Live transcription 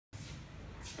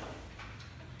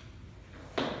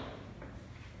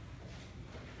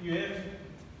you have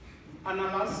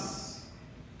analysis,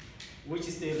 which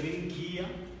is the ring gear,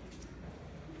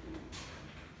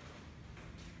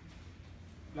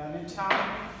 planetary,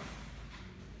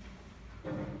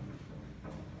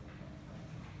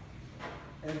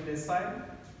 at the side,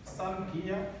 sun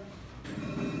gear.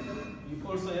 You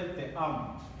also have the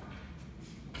arm.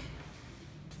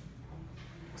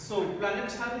 So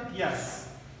planetary gears,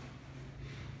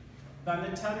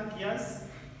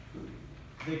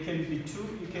 they can be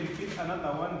two. You can fit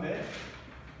another one there,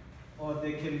 or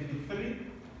they can be three.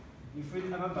 You fit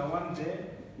another one there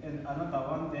and another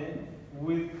one there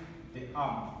with the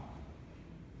arm.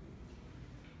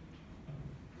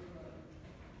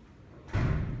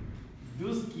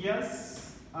 Those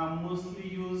gears are mostly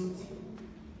used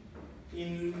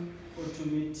in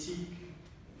automatic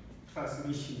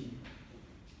transmission.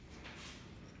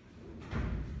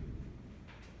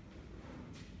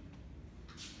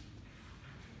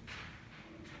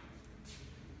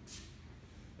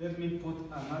 Let me put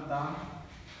another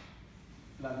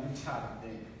planetary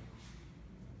there.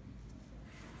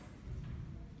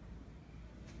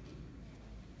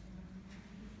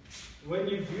 When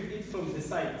you view it from the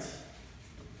side,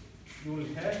 you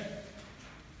will have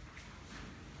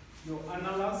your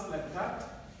analysis like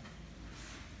that.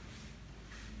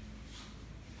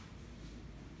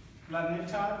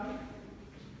 Planetary.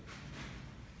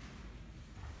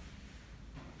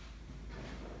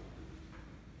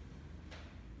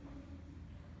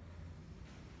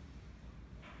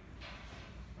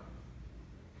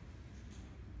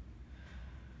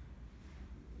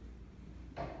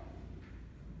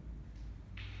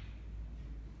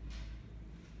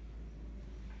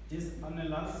 This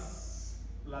analysis,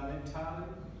 planetary,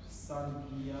 sun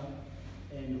gear,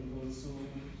 and also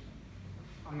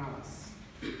analysis.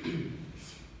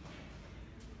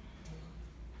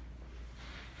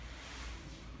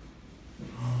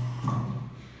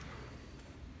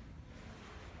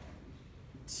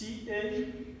 TA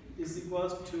is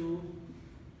equals to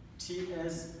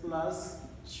TS plus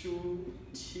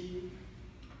 2TP.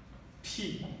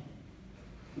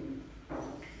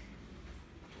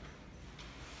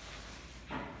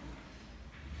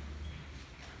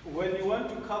 When you want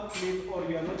to calculate or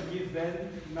you are not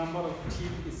given number of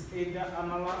teeth, is either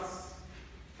analysis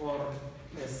or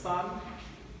a sun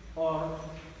or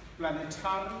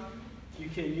planetary, you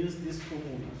can use this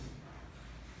formula.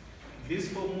 This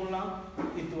formula,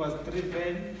 it was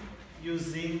driven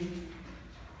using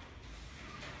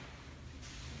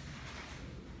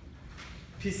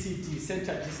PCD,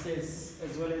 center distance,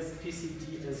 as well as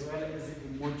PCD, as well as the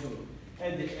module.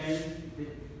 At the end,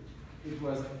 it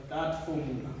was that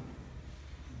formula.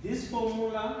 This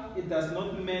formula, it does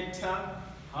not matter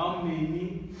how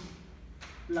many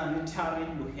planetary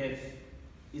you have.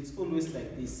 It's always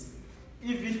like this.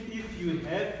 Even if you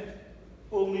have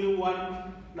only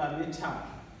one planetary,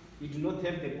 you do not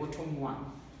have the bottom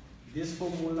one, this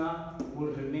formula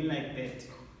will remain like that.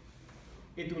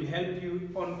 It will help you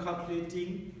on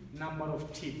calculating number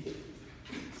of teeth.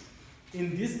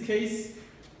 In this case,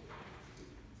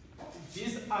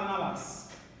 this analysis,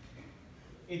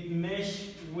 it mesh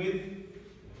with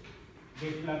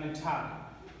the planetary,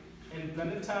 and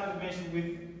planetary mesh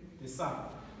with the sun.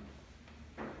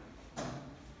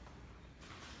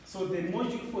 So the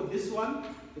module for this one,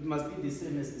 it must be the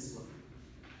same as this one.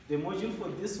 The module for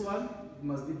this one, it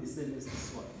must be the same as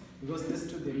this one, because these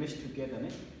two, they mesh together,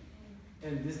 né?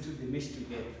 And these two, they mesh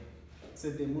together. So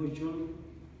the module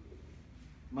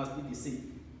must be the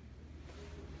same.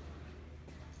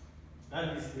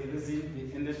 That is the reason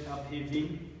they ended up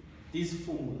having this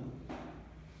formula.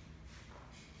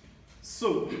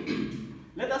 So,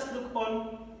 let us look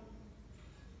on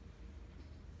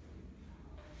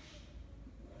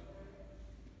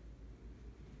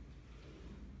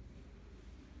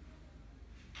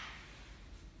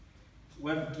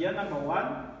we have gear number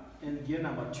 1 and gear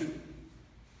number 2.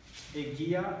 A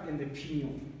gear and the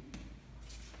pinion.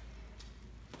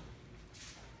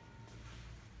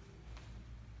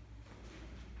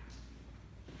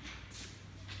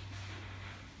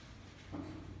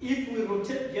 If we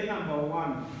rotate gear number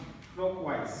 1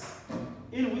 clockwise,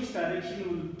 in which direction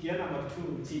will gear number 2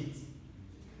 rotate?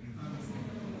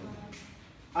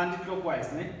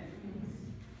 Anti-clockwise, ne?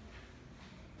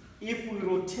 If we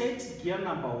rotate gear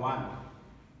number 1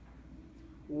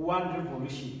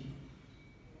 revolution,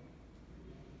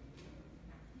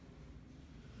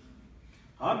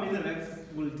 how many reps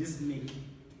will this make?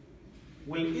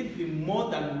 Will it be more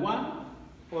than 1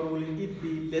 or will it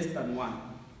be less than 1?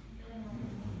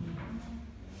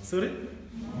 Sorry?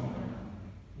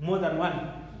 More than 1?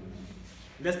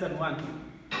 Less than 1?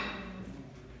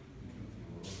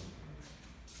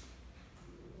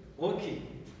 Okay.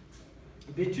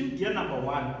 Between gear number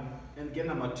 1 and gear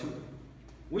number 2,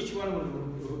 which one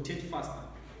will rotate faster?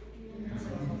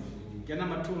 Gear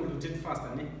number 2 will rotate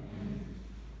faster, ne?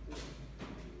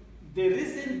 The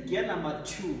reason gear number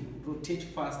 2 rotates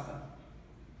faster,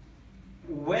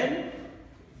 when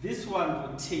this one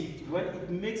rotates, when it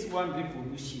makes one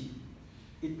revolution,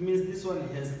 it means this one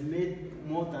has made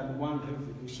more than one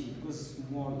revolution because it's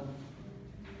smaller.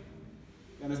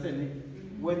 You understand me?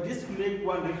 When this makes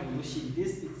one revolution,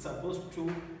 this is supposed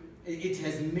to, it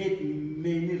has made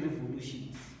many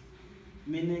revolutions.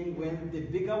 Meaning when the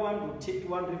bigger one rotates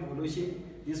one revolution,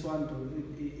 this one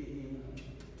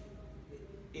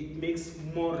it makes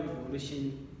more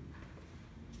revolution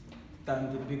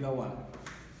than the bigger one.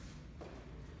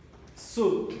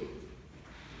 So,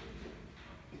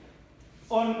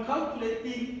 on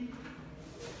calculating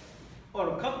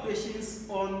or calculations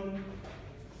on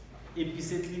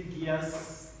epicyclic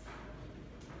gears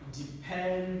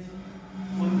depend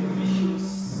on the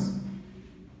ratios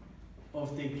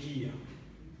of the gear.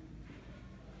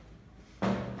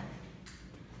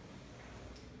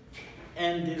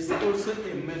 And there's also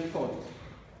a method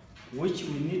which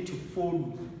we need to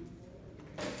follow.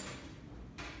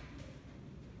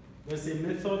 There's a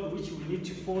method which we need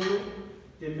to follow.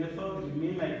 The method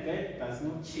remains like that, does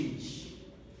not change.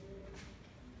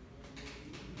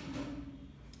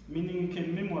 Meaning you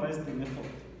can memorize the method.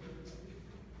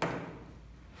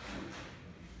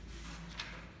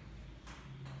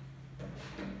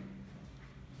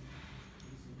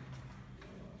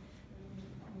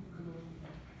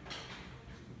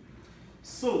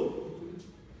 So,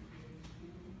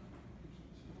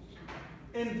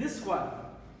 in this one,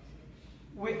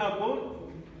 we are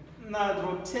going to now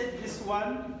rotate this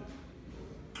one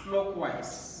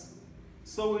clockwise.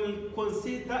 So we'll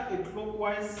consider a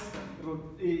clockwise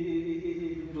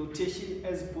rotation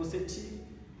as positive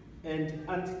and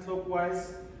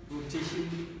anti-clockwise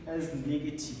rotation as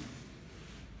negative.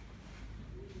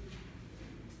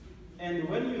 And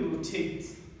when you rotate,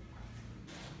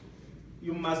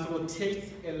 you must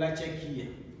rotate a larger gear.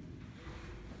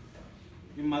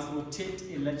 You must rotate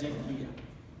a larger gear.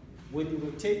 When you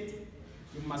rotate,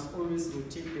 you must always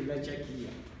rotate the larger gear.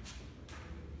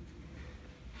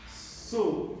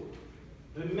 So,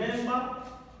 remember,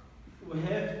 we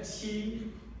have T1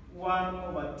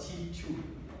 over T2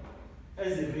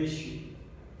 as a ratio.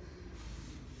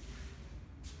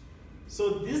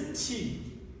 So this T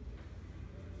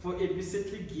for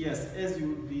epicyclic gears, as you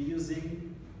will be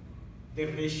using the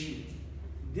ratio.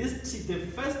 This T, the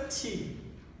first T,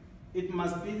 it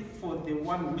must be for the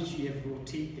one which you have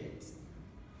rotated.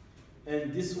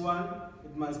 And this one,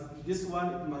 it must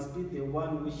be the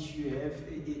one which you have,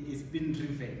 it is been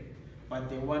driven, but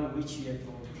the one which you have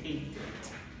rotated.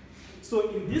 So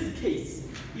in this case,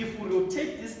 if we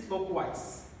rotate this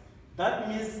clockwise, that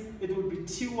means it will be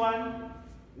T1,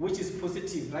 which is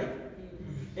positive, right?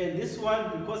 And this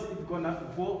one, because it's gonna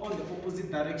go on the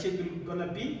opposite direction, it's gonna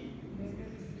be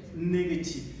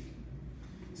negative.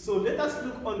 So let us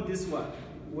look on this one.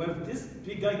 We have this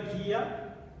bigger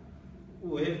gear,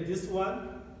 we have this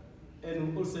one,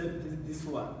 and we also have this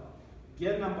one.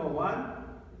 Gear number 1,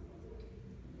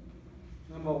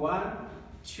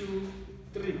 2,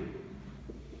 3.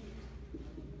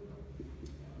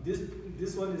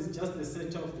 This one is just the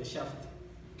center of the shaft.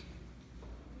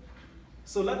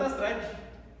 So let us write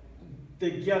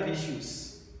the gear ratios.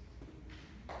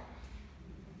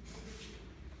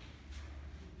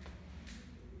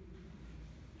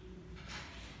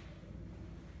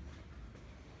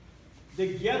 The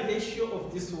gear ratio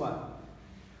of this one,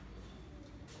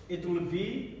 it will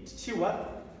be T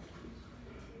what?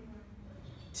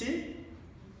 T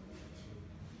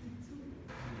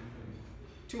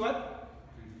what?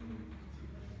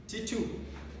 T2.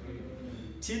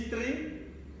 T3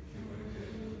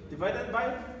 divided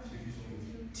by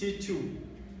T2.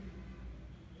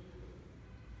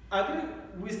 Agree?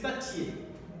 We start here.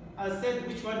 I said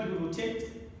which one do we rotate?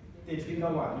 The bigger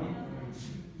one. Eh?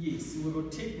 Yes, we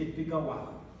rotate the bigger one.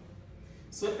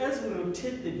 So as we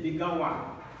rotate the bigger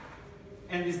one,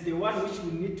 and it's the one which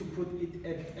we need to put it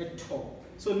at top.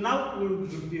 So now we'll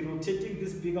be rotating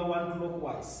this bigger one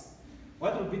clockwise.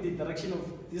 What will be the direction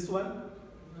of this one?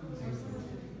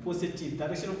 Positive.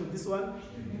 Direction of this one?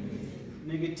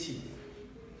 Negative.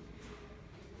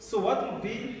 So what will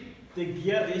be the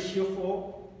gear ratio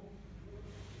for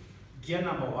gear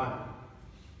number 1?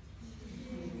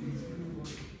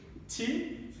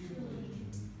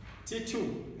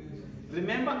 T2.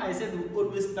 Remember I said we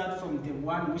always start from the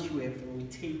one which we have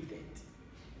rotated.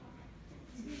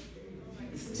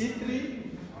 It's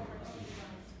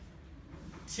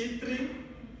T3,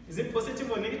 Is it positive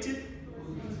or negative?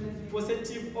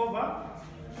 Positive over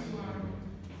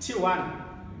T1.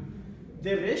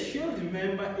 The ratio,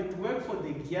 remember, it works for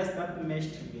the gears that mesh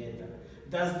together.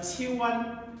 Does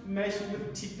T1 mesh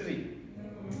with T3?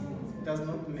 Does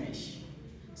not mesh.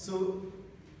 So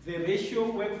the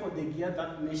ratio works for the gear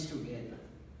that mesh together.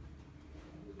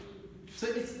 So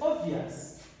it's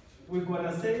obvious. We're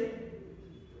gonna say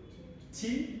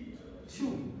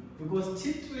T2 because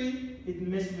T3 it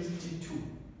meshes with T2.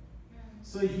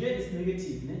 So here is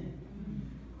negative. Ne?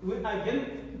 We are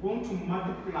again going to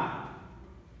multiply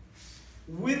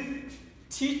with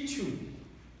T2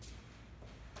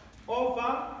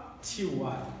 over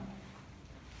T1.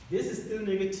 This is still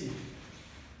negative.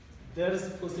 There is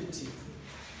positive.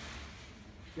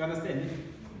 You understand?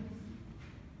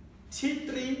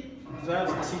 T3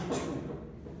 drives T2.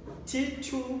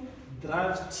 T2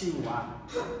 drives T1.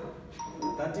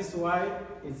 That is why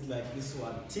it's like this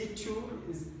one.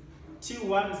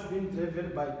 T1 is being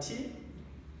driven by T2.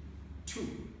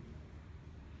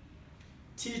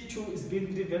 T2 is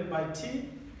being driven by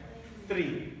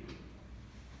T3.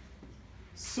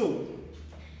 So,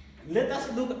 let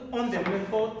us look on the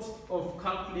method of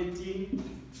calculating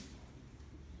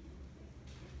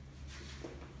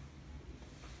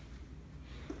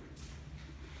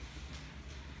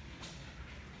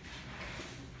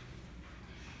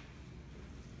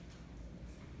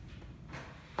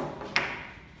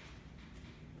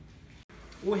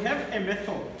we have a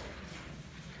method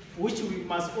which we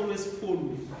must always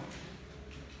follow.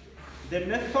 The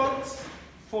method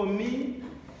for me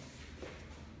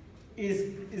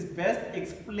is best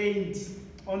explained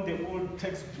on the old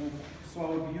textbook, so I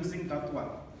will be using that one.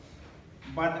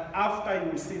 But after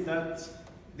you will see that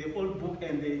the old book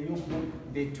and the new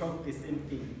book, they talk the same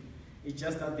thing. It's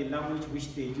just that the language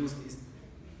which they use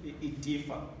it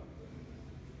differ.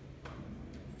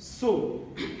 So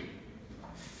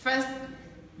first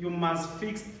you must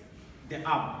fix the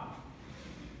arm.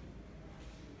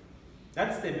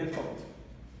 That's the method.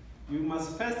 You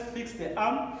must first fix the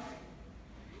arm.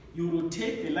 You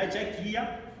rotate the larger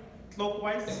gear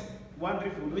clockwise, 1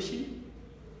 revolution.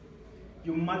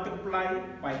 You multiply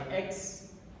by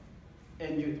X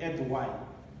and you add Y.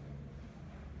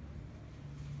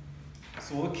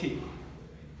 So okay,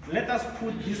 let us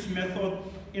put this method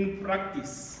in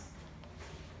practice.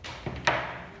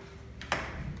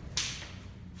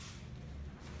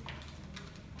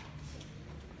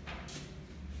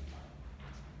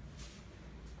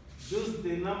 Use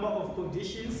the number of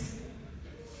conditions.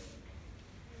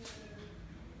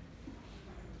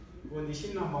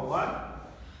 Condition number 1,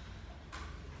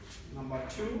 number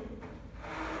 2,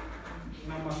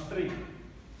 number 3.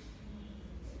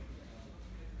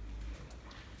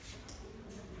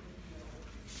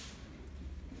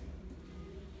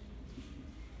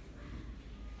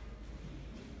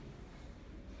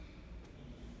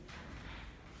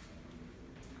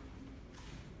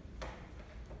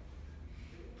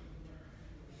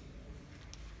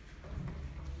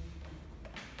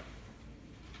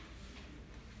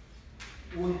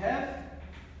 We have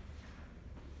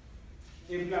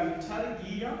a planetary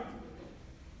gear,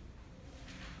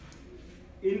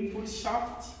 input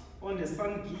shaft on the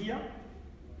sun gear,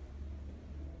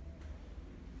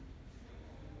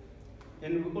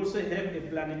 and we also have a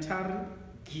planetary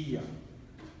gear.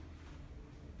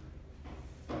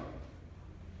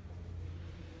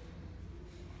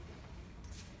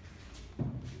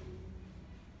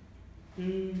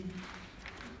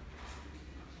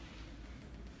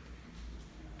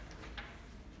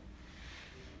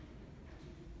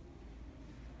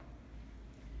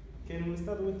 Can we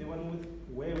start with the one with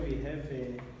where we have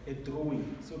a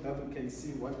drawing so that we can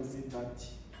see what is it that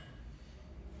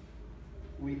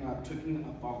we are talking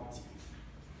about?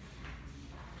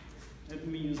 Let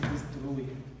me use this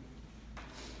drawing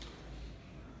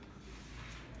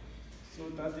so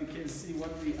that you can see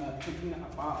what we are talking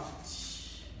about.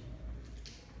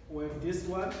 With this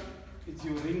one, it's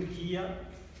your ring gear,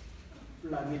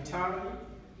 planetary,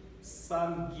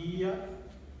 sun gear,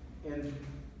 and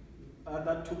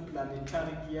other 2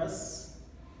 planetary gears.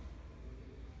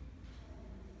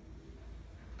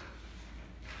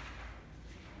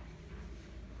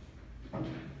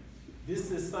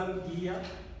 This is sun gear,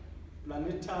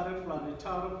 planetary,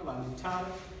 planetary, planetary.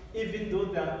 Even though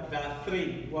there are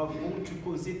 3, we are going to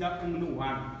consider only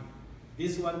 1.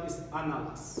 This one is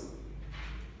analogous.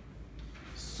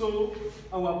 So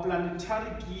our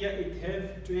planetary gear, it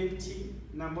has 20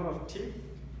 number of teeth.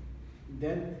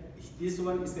 Then this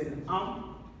one is an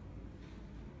arm.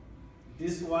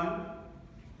 This one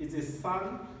is a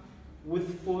sun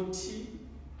with 40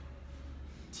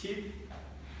 teeth.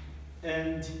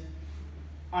 And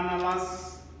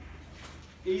annulus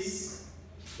is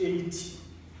 80,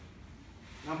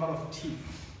 number of teeth.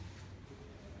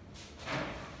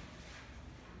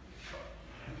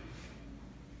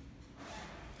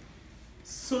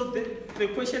 So the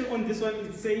question on this one,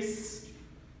 it says,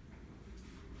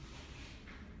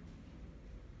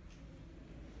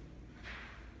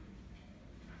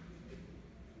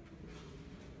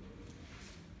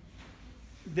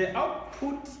 the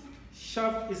output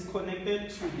shaft is connected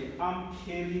to the arm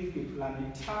carrying the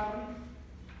planetary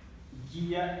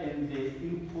gear and the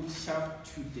input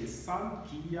shaft to the sun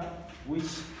gear, which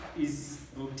is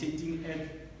rotating at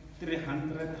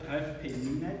 300 rev per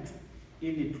minute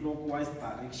in a clockwise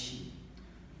direction.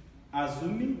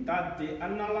 Assuming that the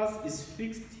annulus is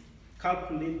fixed,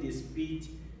 calculate the speed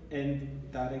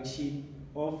and direction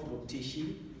of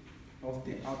rotation of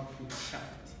the output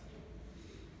shaft.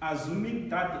 Assuming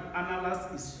that the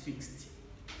annulus is fixed.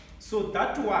 So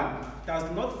that one does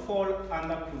not fall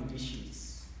under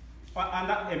conditions or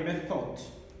under a method.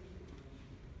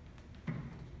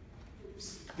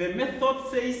 The method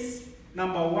says,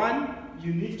 number one,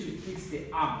 you need to fix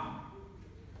the arm.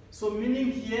 So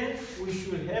meaning here, we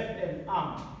should have an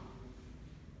arm.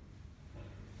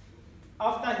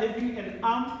 After having an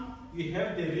arm, you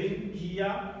have the ring gear,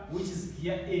 which is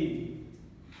gear A.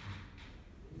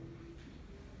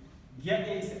 Gear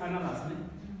A is annulus. Ne?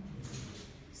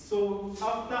 So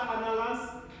after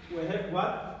annulus, we have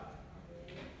what?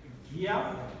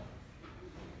 Gear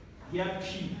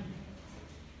P,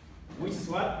 which is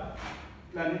what?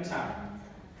 Planetary.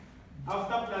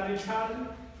 After planetary,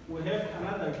 we have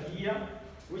another gear,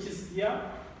 which is gear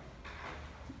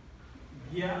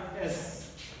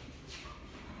S.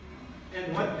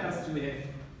 And what else do we have?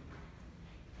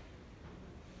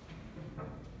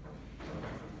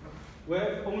 We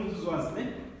have only those ones,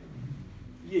 ne?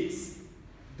 Yes.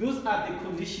 Those are the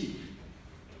conditions.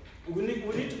 We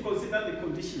need to consider the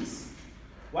conditions.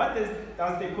 What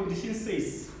does the condition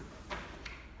says?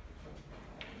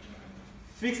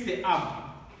 Fix the arm.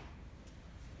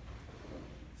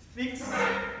 Fix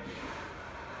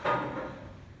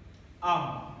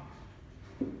arm.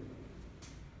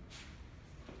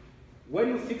 When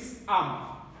you fix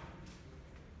arm,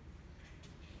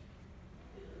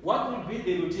 what will be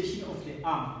the rotation of the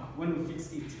arm when you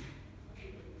fix it?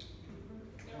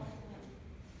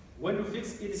 When you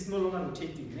fix it, it's no longer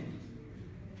rotating. Eh?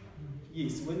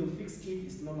 Yes, when you fix it,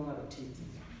 it's no longer rotating.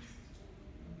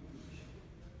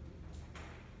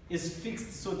 It's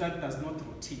fixed so that it does not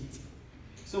rotate.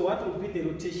 So what will be the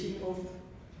rotation of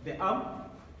the arm?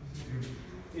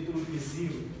 It will be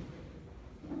 0.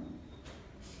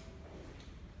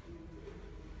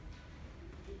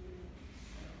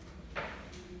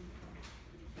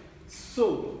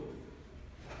 So,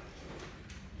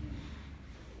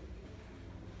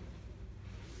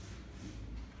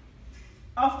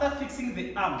 after fixing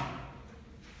the arm,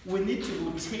 we need to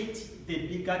rotate the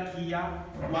bigger gear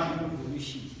 1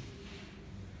 revolution.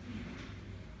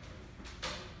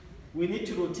 We need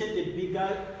to rotate the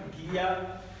bigger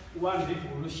gear 1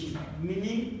 revolution,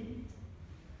 meaning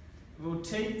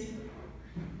rotate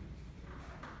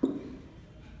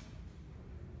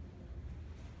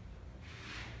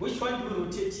which one do we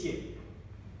rotate here?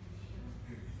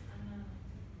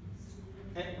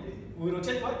 We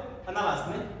rotate what? Annulus,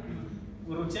 ne?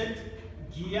 We rotate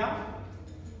gear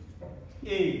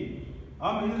A.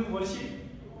 How many revolution?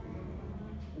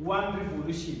 1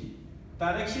 revolution.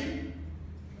 Direction?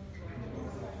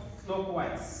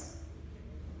 Clockwise.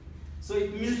 So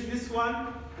it means this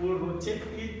one will rotate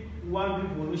it 1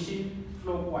 revolution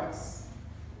clockwise.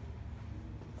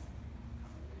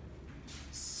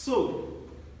 So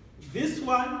this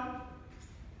one,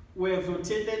 we have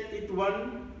rotated it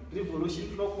 1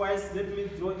 revolution clockwise. Let me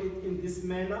draw it in this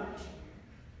manner.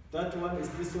 That one is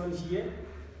this one here.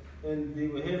 And they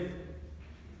will have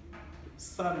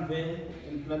sun there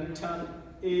and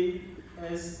planetary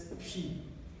ASP.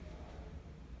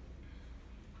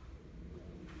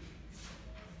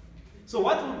 So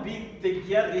what will be the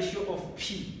gear ratio of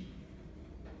P?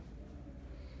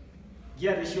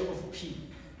 Gear ratio of P.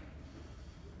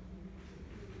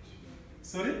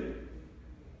 Sorry?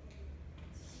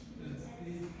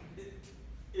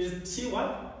 Is T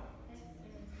what?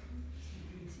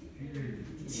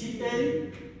 TA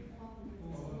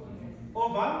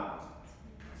over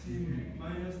T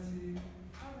minus T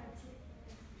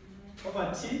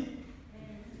over T?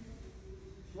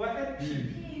 What at P?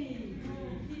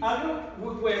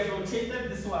 We have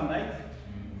rotated this one, right?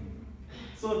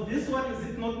 So this one, is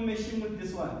it not meshing with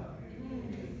this one?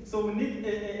 So we need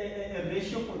a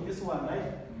ratio for this one,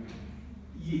 right?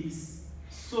 Yes.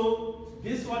 So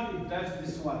this one it drives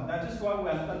this one. That is why we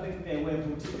are starting there. We have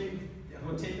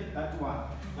rotated that one.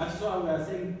 That's why we are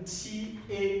saying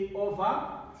TA over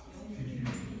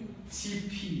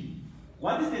TP.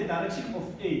 What is the direction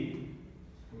of A?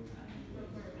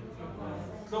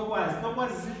 Clockwise.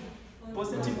 Clockwise is it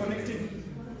positive or negative?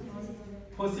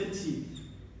 Positive.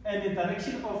 And the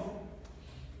direction of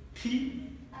P?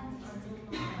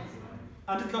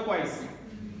 Anti-clockwise.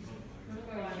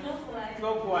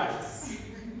 Clockwise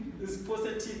is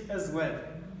positive as well.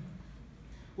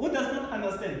 Who does not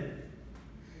understand?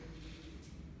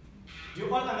 Do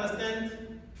you all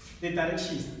understand the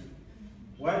directions?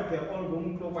 Why they're all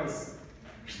going clockwise?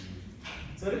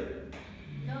 Sorry?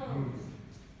 No.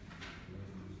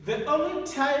 The only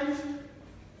time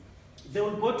they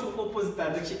will go to opposite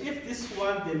direction if this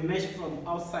one they mesh from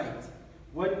outside.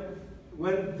 When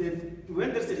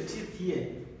there's a teeth here,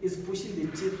 is pushing the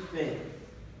teeth there.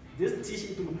 This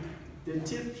teeth, the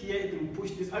teeth here, it will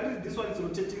push this. Actually, this one is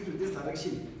rotating to this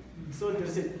direction. So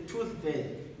there's a tooth there,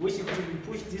 which it will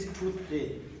push this tooth there.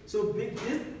 So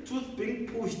this tooth being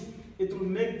pushed, it will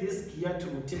make this gear to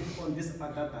rotate on this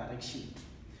other direction.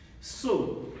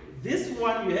 So this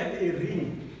one, you have a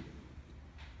ring.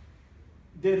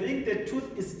 The ring, the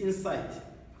tooth is inside.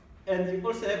 And you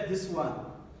also have this one.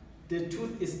 The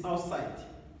tooth is outside.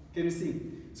 Can you see?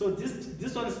 So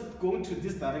this one is going to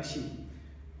this direction.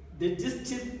 This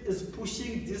teeth is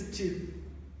pushing this teeth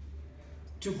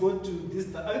to go to this.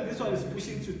 This one is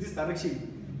pushing to this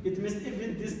direction. It means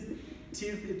even this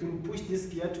teeth, it will push this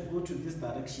gear to go to this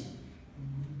direction.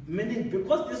 Meaning,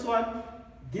 because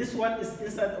this one is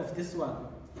inside of this one,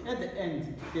 at the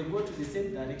end, they go to the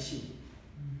same direction.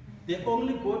 They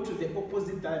only go to the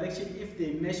opposite direction if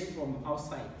they mesh from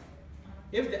outside.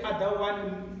 If the other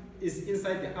one is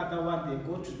inside the other one, they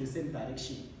go to the same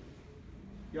direction.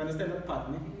 You understand that part,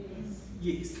 ne?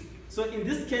 Yes. So in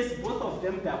this case, both of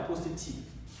them, they are positive.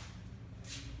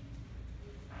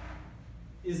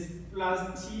 Is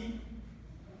plus T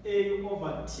A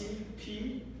over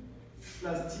TP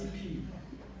plus TP,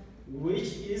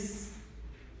 which is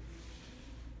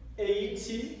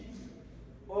 80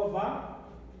 over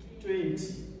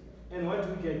 20. And what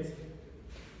do we get?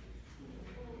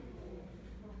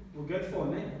 We get 4,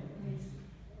 ne?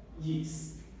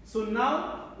 Yes. So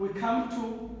now we come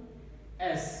to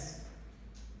S.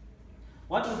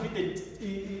 What will be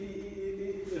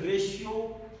the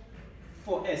ratio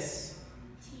for S?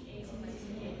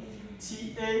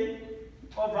 TA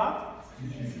over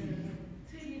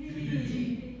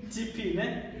TP, ne?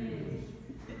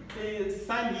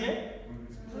 Sign here?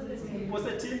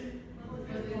 Positive?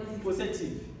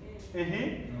 Positive.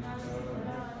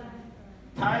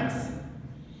 Times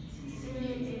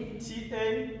TA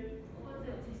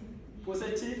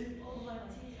positive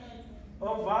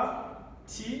over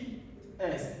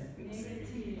TS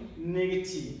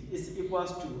negative is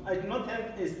equals to. I do not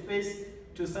have a space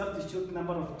to substitute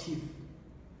number of teeth.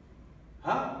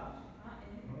 Huh?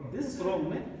 This is wrong,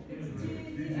 ne?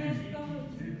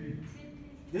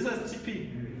 This is TP.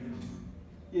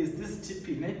 Yes, this is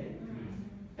TP, ne?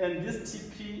 And this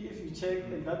TP, if you check,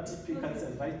 and that TP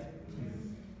cancels, right?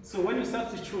 So when you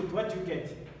substitute, what do you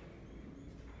get?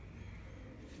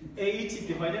 80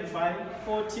 divided by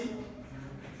 40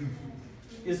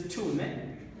 is 2,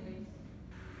 ne?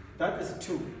 That is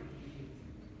 2.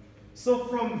 So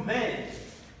from there,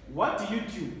 what do you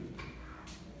do?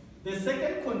 The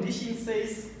second condition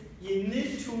says you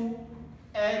need to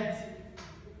add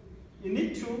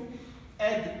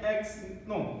x,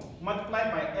 no, multiply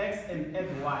by x and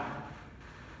add y.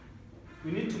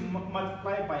 We need to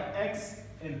multiply by x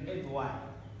and add y.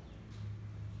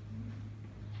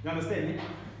 You understand?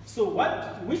 So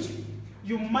which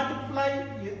you multiply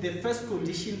the first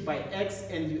condition by x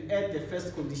and you add the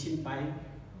first condition by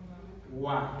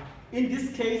y. In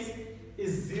this case,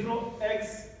 is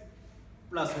 0x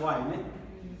plus y, ne?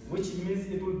 Which means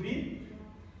it will be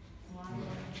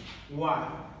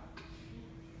y.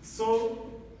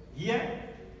 So here,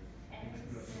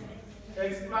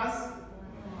 x plus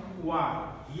y.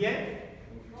 Here,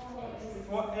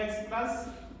 4x plus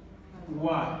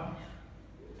y.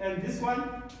 And this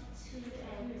one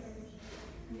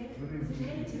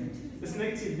is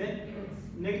negative, then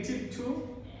negative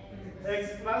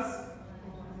 2x plus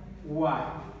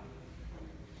y.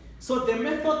 So the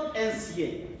method ends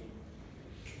here.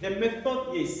 The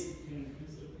method is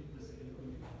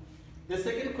the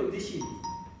second condition.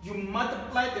 You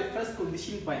multiply the first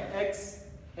condition by x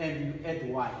and you add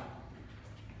y.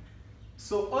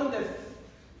 So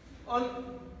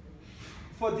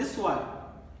for this one,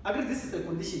 again this is a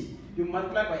condition. You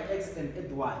multiply by x and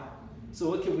add y.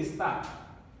 So okay, we start.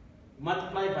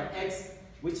 Multiply by x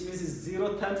which means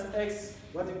 0 times x,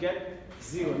 what you get?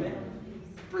 0, ne?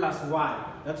 Plus y.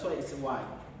 That's why it's y.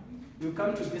 You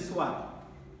come to this one.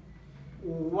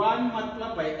 1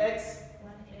 multiplied by x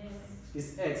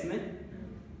is x, ne?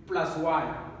 Plus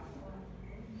y.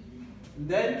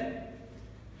 Then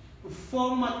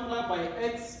 4 multiplied by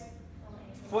x,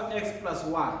 4x plus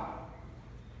y.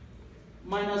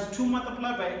 Minus 2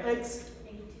 multiplied by x,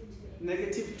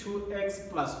 negative 2x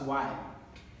plus y.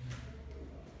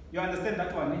 You understand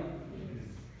that one? Eh?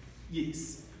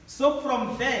 Yes. So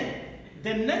from there,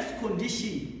 the next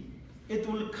condition, it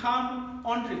will come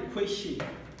on the question.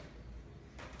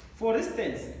 For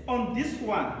instance, on this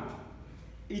one,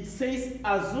 it says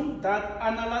assume that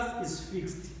annulus is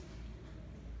fixed.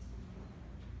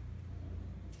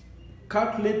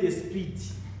 Calculate the speed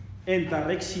and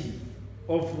direction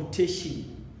of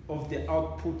rotation of the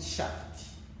output shaft.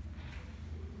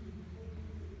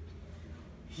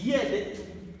 Here,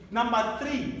 number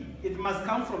 3, it must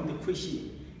come from the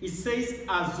question. It says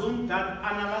assume that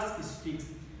annulus is fixed.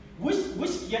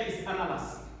 Which gear is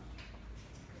annulus?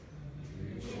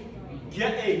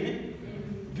 Gear A, ne?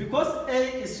 Because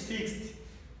A is fixed,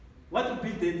 what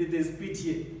will be the speed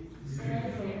here?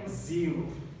 0.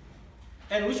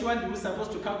 And which one do we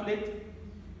supposed to calculate?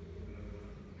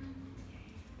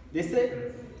 They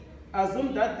say,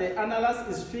 assume that the annulus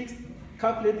is fixed,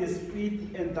 calculate the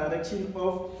speed and direction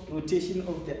of rotation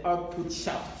of the output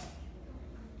shaft.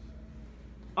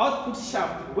 Output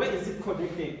shaft, where is it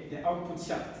connected? The output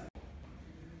shaft.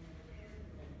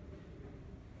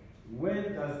 Where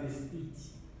does the speed,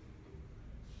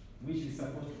 which is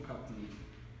supposed to calculate?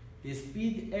 The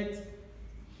speed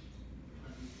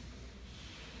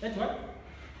at what?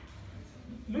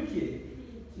 Look here,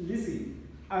 listen.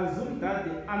 Assume that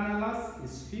the annulus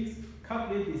is fixed,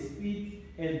 calculate the speed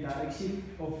and direction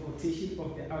of rotation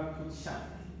of the output shaft.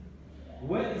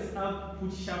 Where is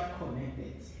output shaft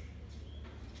connected?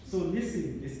 So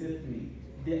listen, the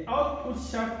statement. The output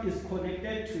shaft is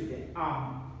connected to the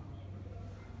arm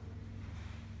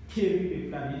carrying the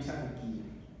planetary gear.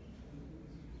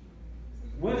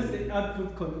 Where is the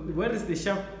output? Where is the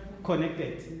shaft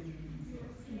connected?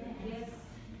 Yes.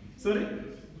 Sorry?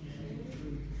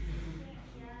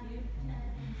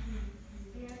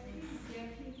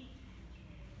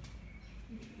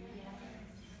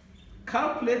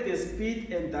 Calculate the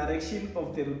speed and direction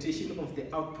of the rotation of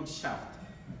the output shaft.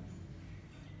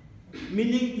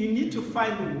 Meaning you need to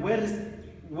find where is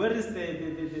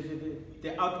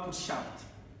the output shaft.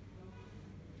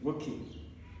 Okay.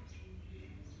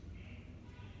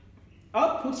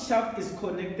 Output shaft is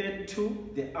connected to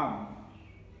the arm.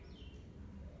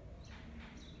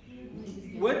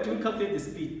 Where do we calculate the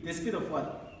speed? The speed of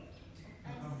what?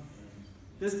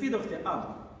 The speed of the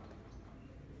arm.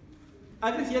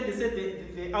 Again, here they said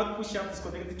the output shaft is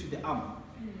connected to the arm.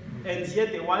 And here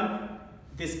they want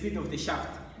the speed of the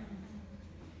shaft.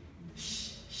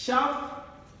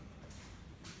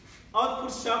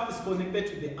 Output shaft is connected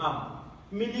to the arm.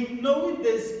 Meaning knowing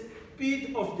the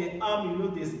speed of the arm, you know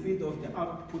the speed of the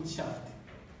output shaft.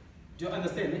 Do you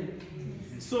understand it?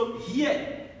 So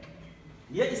here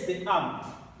is the arm.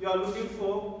 You are looking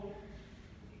for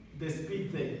the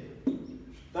speed there.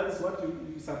 That is what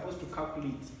you're supposed to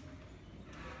calculate.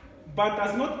 But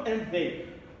does not end there.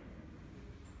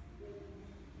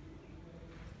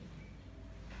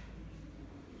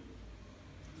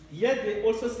 Yet they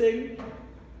also say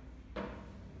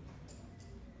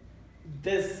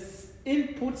this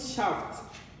input shaft.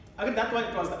 I think that one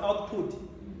it was the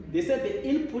output. They said the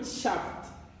input shaft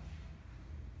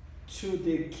to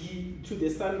the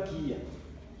sun gear.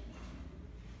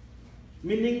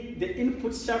 Meaning the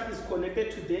input shaft is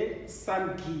connected to the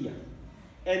sun gear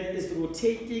and is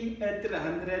rotating at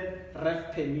 300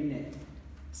 rev per minute.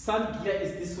 Sun gear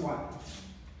is this one.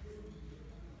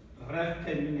 Rev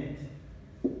per minute.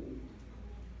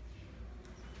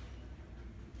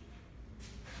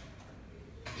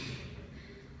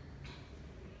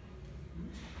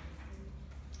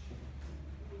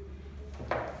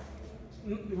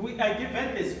 We are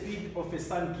given the speed of a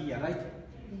sun gear, right?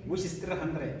 Which is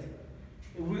 300.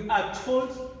 We are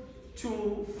told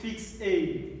to fix A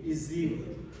is 0.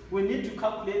 We need to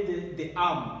calculate the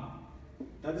arm.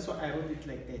 That is why I wrote it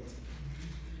like that.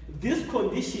 This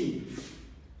condition,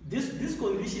 these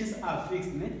conditions are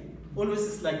fixed. Ne? Always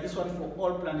is like this one for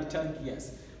all planetary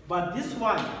gears. But this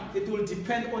one, it will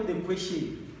depend on the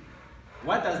question.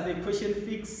 What does the question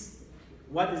fix?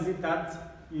 What is it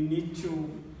that you need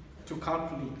to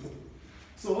calculate?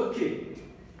 So, okay.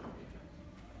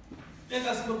 Let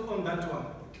us look on that one.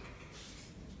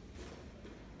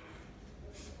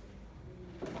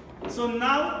 So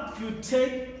now you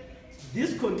take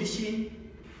this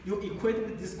condition you equate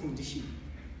with this condition.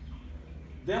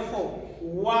 Therefore,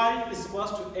 y is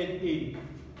equals to NA.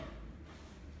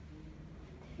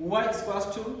 Y is equals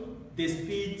to the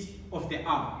speed of the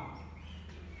arm.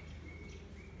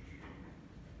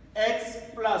 X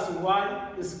plus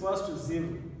y is equals to 0.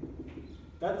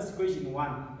 That is equation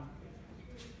 1.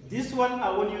 This one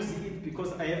I won't use it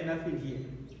because I have nothing here.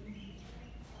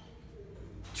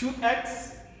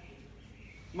 2x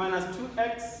minus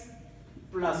 2x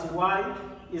plus y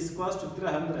is equals to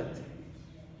 300.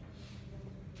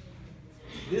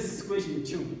 This is equation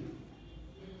 2.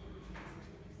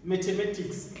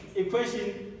 Mathematics,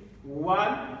 equation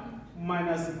 1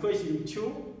 minus equation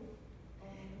 2.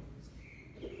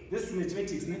 This is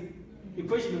mathematics, ne?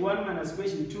 Equation 1 minus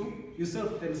equation 2, you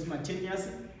solve them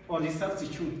simultaneously or you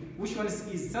substitute. Which one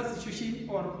is substitution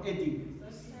or adding?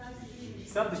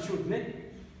 Substitute, ne?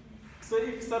 So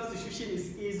if substitution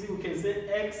is easy, we can say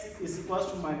x is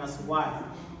equals to minus y.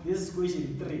 This is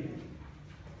equation 3.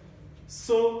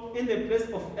 So in the place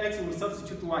of x, we will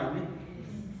substitute y, ne?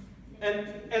 And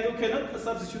we cannot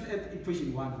substitute at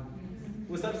equation 1.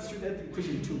 We substitute at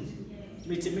equation 2.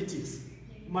 Mathematics.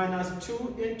 Minus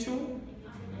 2 into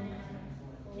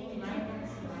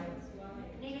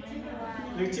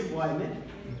negative y, ne?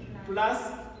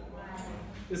 Plus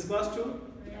is equals to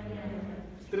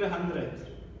 300.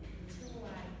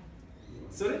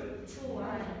 Sorry?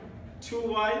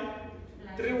 2y,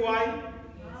 3y,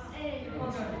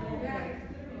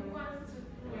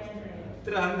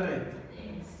 300.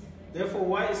 Therefore,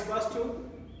 y is equals to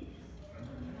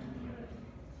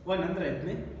 100.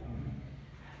 Ne?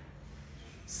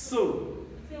 So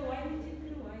why did you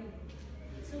do y?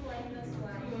 2y plus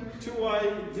y.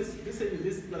 2y,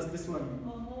 this plus this one.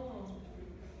 Oh.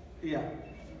 Yeah.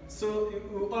 So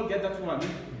you all get that one.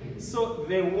 So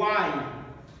the y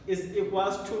is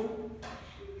equals to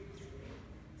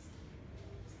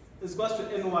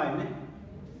ny. Ne?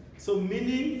 So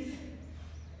meaning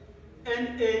Na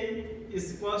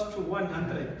is equals to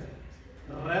 100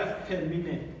 rev per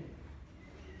minute.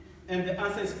 And the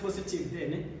answer is positive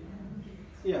then. Ne?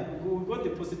 Yeah, we got the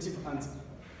positive answer.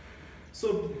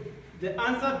 So the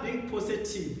answer being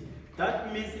positive,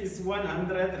 that means it's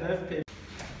 100 rev per minute.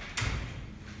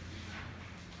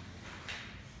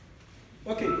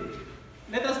 Okay,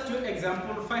 let us do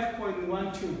example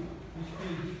 5.12.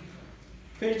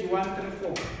 Page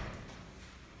 134.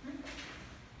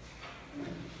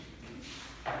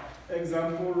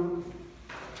 Example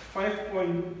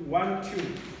 5.12.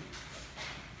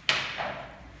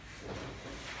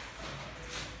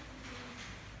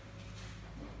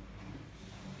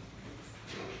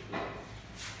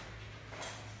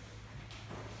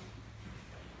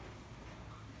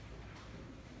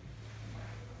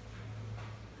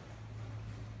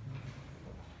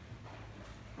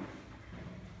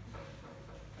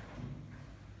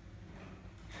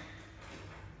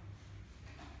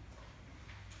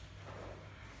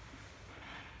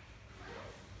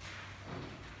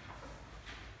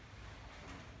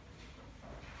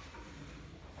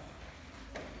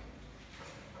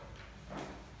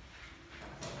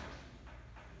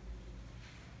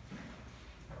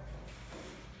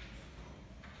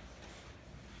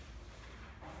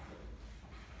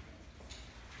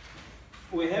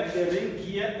 We have the ring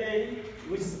gear A,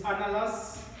 which is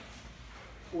analysis.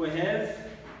 We have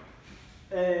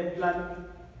a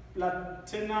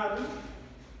platinum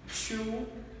 2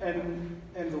 and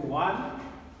 1.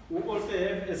 We also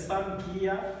have a sum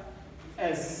gear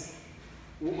S.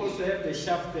 We also have the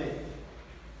shaft there.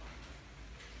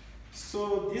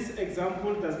 So this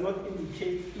example does not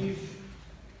indicate if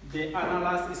the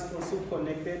analysis is also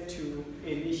connected to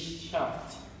any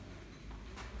shaft.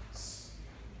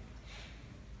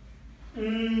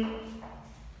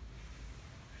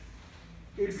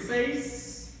 It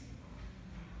says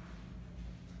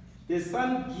the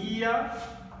sun gear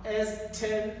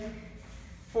S10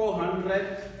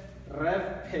 400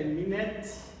 rev per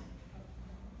minute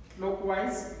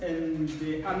clockwise, and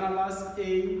the analyze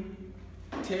A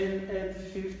 10 at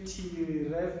 50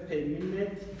 rev per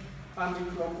minute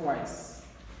anti-clockwise.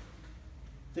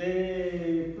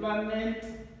 The planet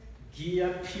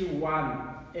gear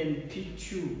P1 and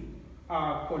P2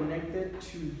 are connected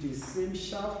to the same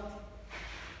shaft.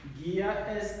 Gear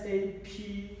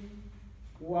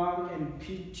SAP1 and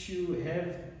P2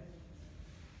 have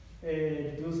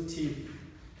those teeth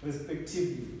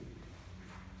respectively.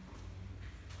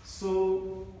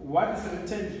 So what is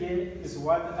written here is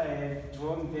what I have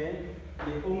drawn there.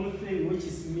 The only thing which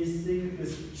is missing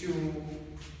is to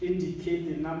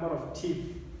indicate the number of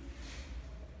teeth.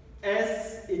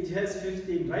 S, it has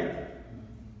 15, right?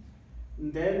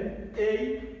 And then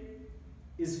A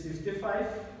is 55.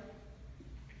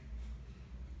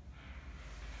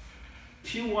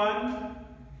 P1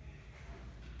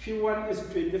 is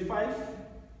 25.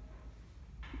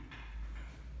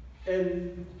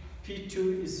 And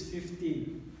P2 is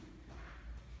 15.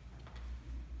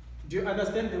 Do you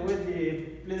understand the way they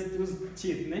place those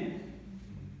teeth? Ne?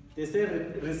 They say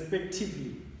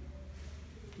respectively.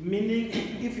 Meaning,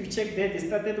 if you check there, they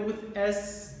started with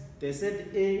S, they said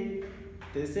A,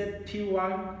 they said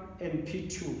P1 and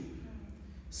P2.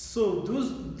 So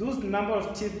those number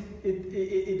of teeth,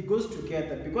 it goes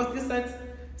together. Because this side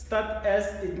start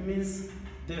S, it means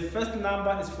the first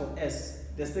number is for S.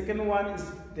 The second one is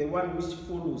the one which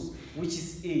follows, which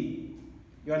is A.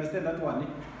 You understand that one? Eh?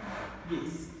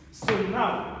 Yes. So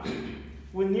now,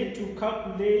 we need to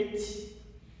calculate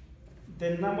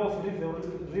the number of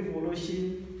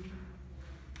revolution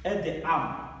at the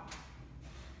arm.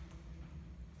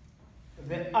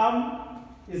 The arm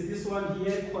is this one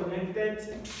here connected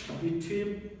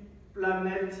between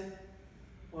planet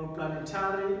or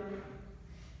planetary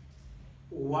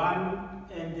 1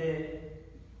 and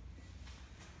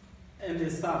the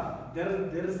sun.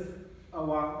 There is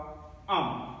our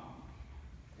arm,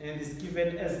 and it's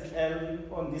given as L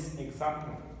on this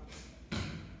example.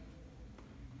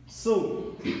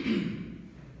 So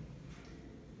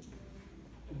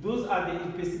those are the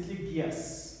epicyclic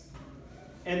gears,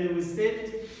 and we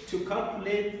said to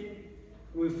calculate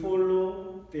we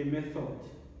follow the method.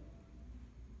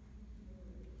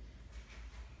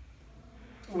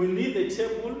 We need the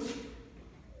table.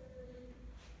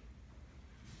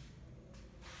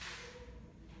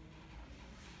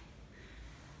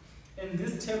 In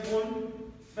this table,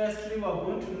 firstly we are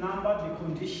going to number the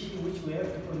condition which we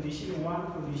have, the condition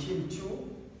 1, condition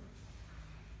 2.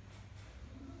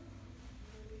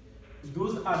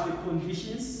 Those are the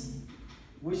conditions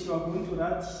which we are going to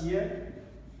write here.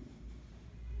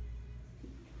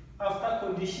 After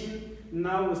condition,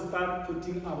 now we start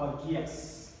putting our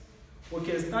gears. We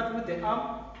can start with the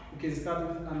arm, we can start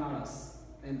with analysis,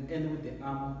 and end with the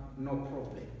arm, no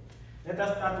problem. Let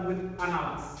us start with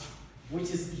analysis, which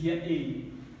is gear A.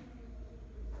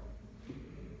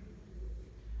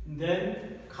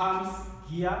 Then comes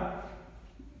gear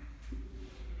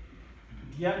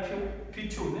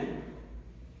P2, ne?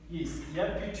 Yes,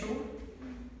 gear P2.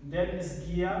 Then is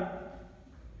gear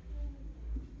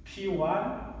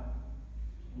P1.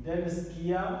 Then is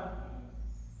gear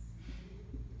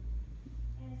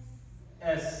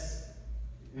S.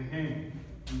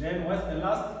 Then what's the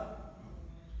last?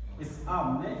 It's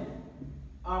arm, ne?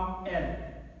 Arm L.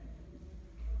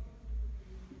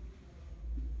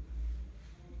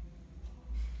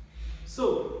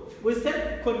 So we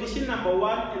said condition number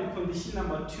 1 and condition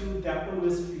number 2, they are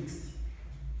always fixed.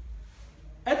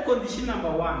 At condition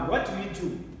number 1, what do we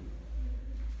do?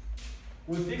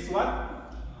 We fix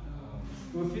what?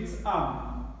 We fix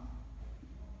arm.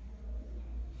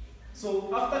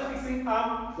 So after fixing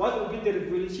arm, what will be the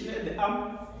revolution at the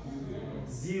arm?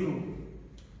 0.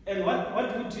 And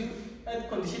what do we do at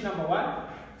condition number 1?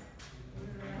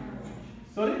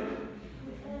 Sorry?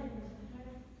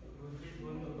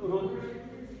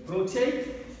 Rotate.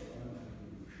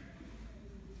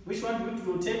 Which one do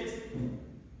we rotate?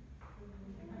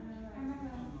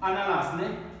 Analyze, ne?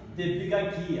 The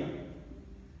bigger gear.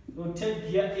 Rotate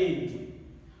gear A.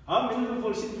 How many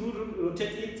revolutions do we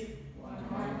rotate it?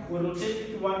 1. We rotate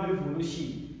it 1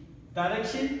 revolution.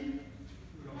 Direction?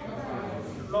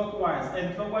 Clockwise.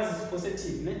 And clockwise is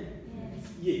positive, ne?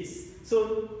 Yes.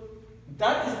 So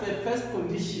that is the first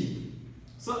condition.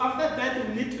 So after that,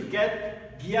 we need to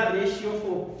get gear ratio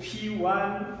for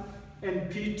P1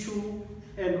 and P2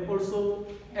 and also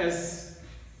S.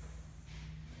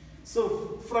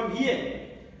 So from here,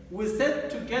 we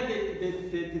said to get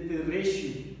the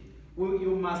ratio,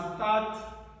 you must start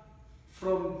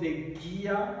from the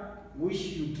gear which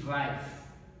you drive.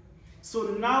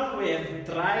 So now we have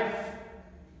drive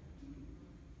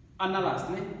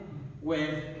analysis. We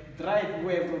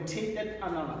have rotated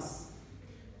analysis.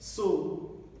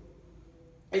 So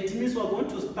it means we're going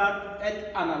to start at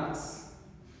analysis.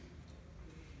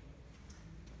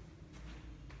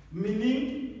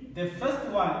 Meaning the first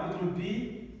one, it will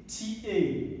be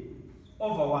TA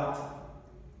over what?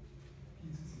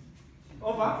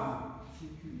 Over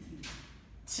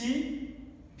T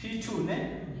P2,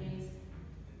 ne?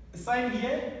 Yes. Sign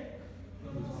here.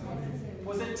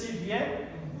 Positive here.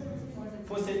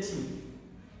 Positive.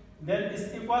 Then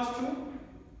it's equals to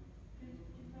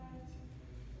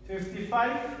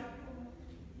 55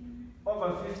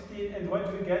 over 15, and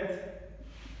what do we get?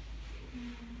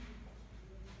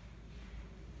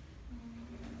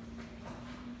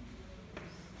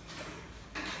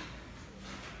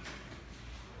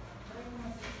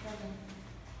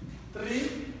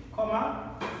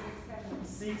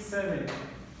 3,67.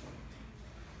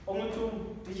 Only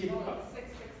two digits.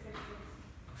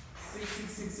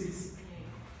 6666.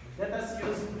 Let us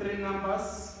use three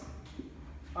numbers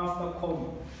after comma.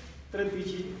 Three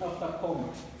digits after comma.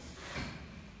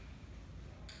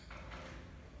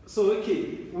 So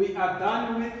okay, we are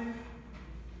done with,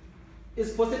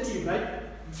 it's positive, right?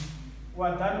 We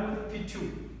are done with P2.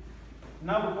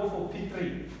 Now we go for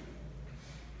P3.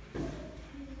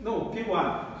 No,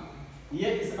 P1.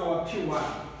 Here is our P1.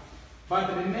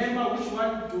 But remember which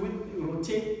one do we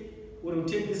rotate? We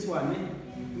rotate this one, eh?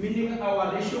 Meaning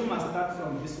our ratio must start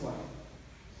from this one.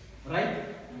 Right?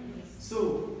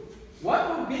 So,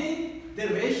 what would be the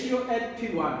ratio at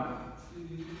P1?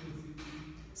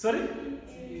 Sorry?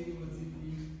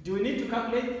 Do we need to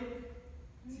calculate?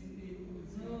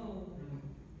 No.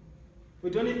 We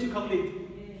don't need to calculate.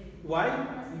 Why?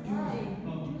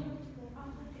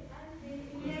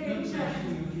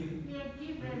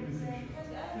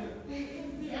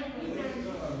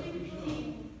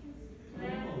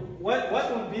 What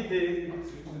will be the...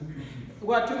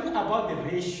 We are talking about the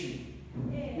ratio,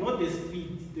 not the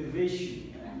speed, the ratio.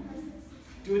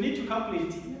 Do we need to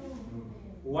calculate it?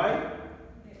 Why?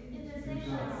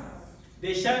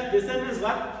 The same as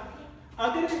what?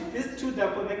 Again, these two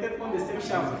are connected on the same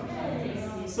shaft.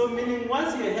 So meaning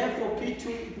once you have for P2,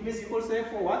 it means you also have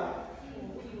for what?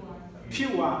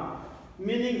 P1.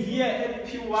 Meaning here at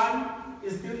P1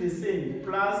 is still the same,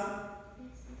 plus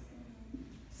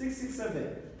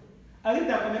 667. I think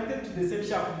they are connected to the same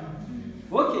shaft.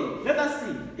 Okay, let us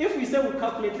see. If we say we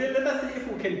calculate, let us see if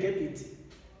we can get it.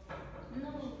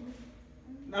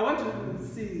 I want to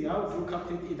see how to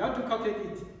calculate it. How to calculate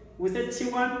it? We say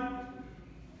T1,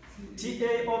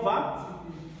 TA over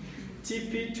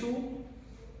TP2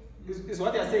 is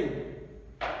what they are saying.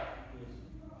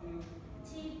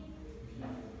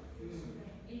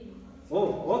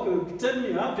 Oh, okay. Tell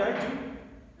me, how do I do?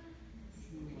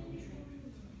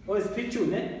 Oh, it's P2,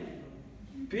 ne?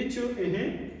 P2,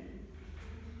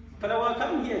 But I will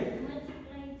come here.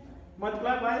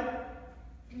 Multiply by?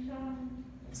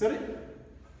 Sorry?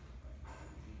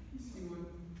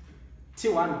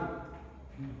 T1.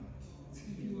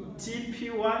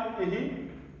 TP1,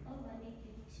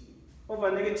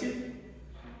 over negative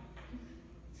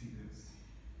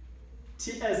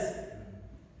TS.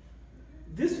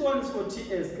 This one is for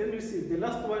TS. Can you see? The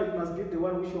last one, it must be the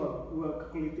one which we are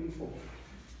calculating for.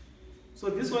 So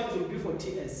this one will be for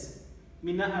TS.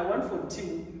 Meaning I want for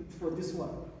T for this one.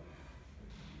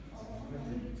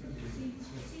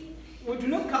 We do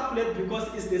not calculate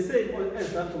because it's the same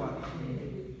as that one.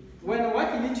 When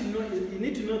what you need to know is you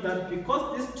need to know that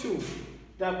because these two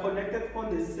they are connected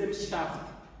on the same shaft,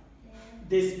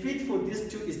 the speed for these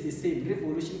two is the same,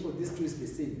 revolution for these two is the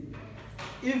same.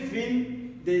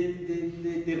 Even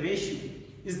the ratio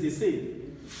is the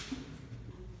same.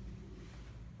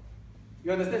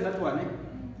 You understand that one, eh?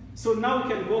 So now we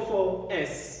can go for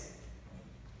S.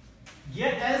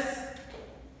 Here S,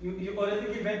 you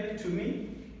already given it to me,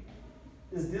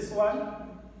 is this one.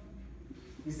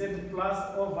 We said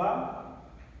plus over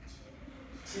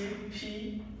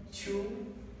TP2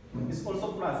 is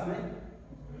also plus, ne?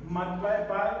 Multiply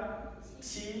by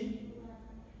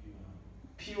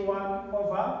TP1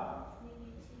 over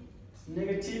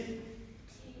negative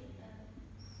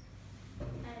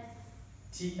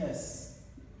TS.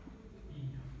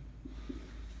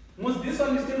 Most this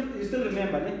one you still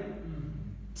remember, ne?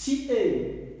 TA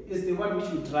is the one which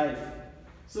we drive.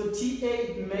 So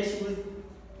TA mesh with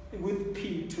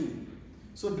P2.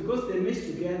 So because they mesh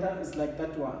together, it's like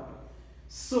that one.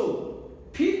 So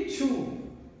P2.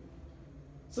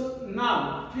 So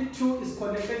now P2 is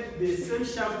connected to the same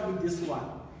shaft with this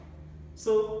one.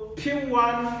 So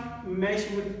P1 mesh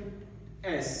with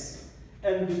S.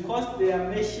 And because they are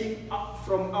meshing up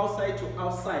from outside to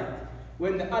outside,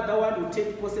 when the other one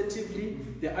rotates positively,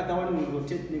 the other one will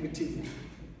rotate negatively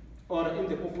or in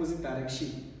the opposite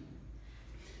direction.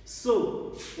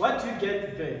 So, what you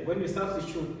get there when you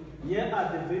substitute, here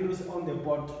are the values on the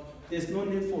board. There's no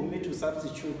need for me to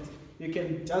substitute. You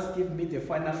can just give me the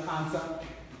final answer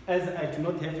as I do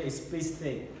not have a space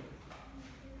there.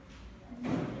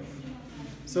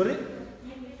 Sorry?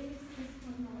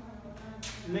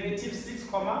 Negative 6,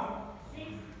 comma?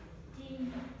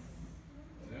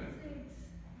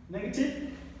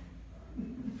 Negative?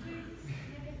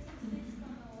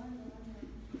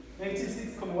 Negative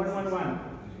 6,111.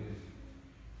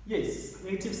 Yes,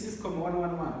 negative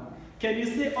 6,111. Can you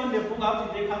see on the book how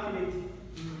did they calculate?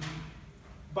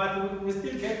 But we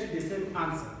still get to the same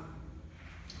answer.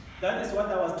 That is what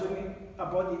I was talking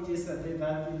about it yesterday,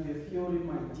 that in the theory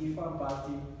might differ, but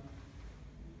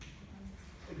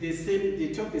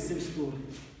they talk the same story.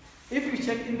 If you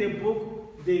check in the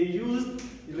book, they used,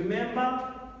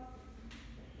 remember,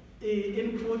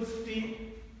 input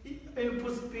speed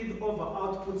over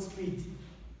output speed.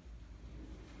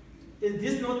 Is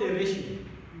this not a ratio?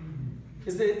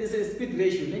 It's a speed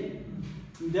ratio, eh?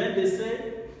 Then they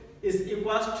say it's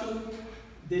equals to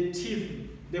the teeth,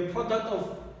 the product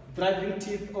of driving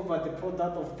teeth over the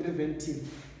product of driven teeth.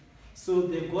 So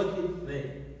they got it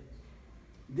there.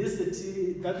 This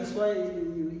that is why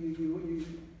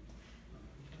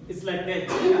it's like that.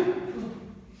 Yeah.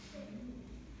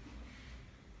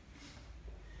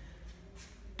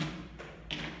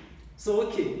 So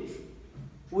okay,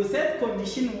 we said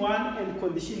condition 1 and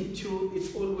condition 2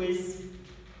 is always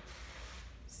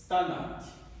standard.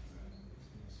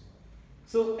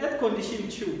 So at condition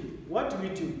 2, what do?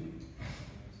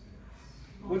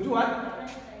 We do what?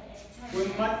 We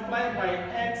multiply by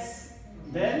x,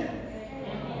 then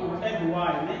we add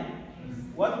y. Ne?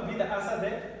 What would be the answer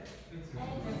there?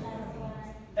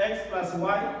 X plus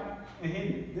y.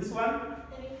 This one?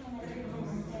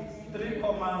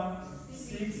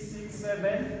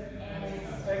 3,667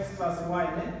 x plus y.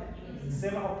 Ne?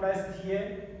 Same applies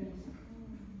here.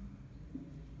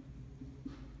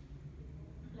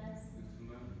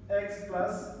 X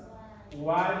plus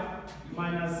y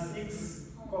minus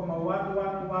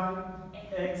 6,111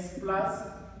 x plus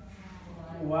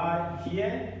y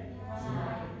here.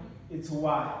 It's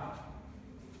y.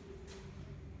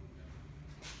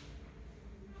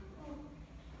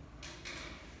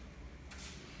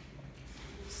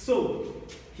 So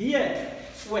here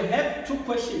we have two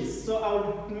questions. So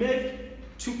I'll make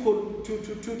two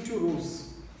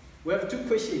rules. We have two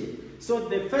questions. So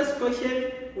the first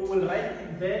question we will write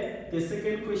it there. The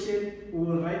second question we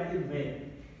will write it there.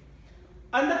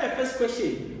 Under the first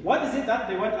question, what is it that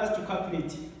they want us to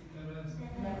calculate?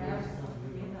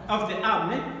 Of the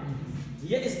arm. Eh?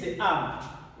 Here is the arm.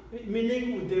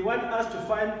 Meaning they want us to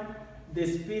find the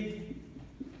speed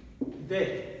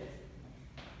there.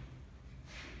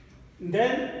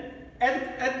 Then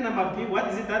at number B, what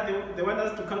is it that they want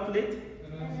us to calculate?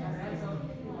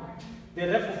 The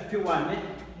ref of P1. Eh?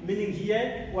 Meaning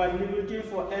here we are looking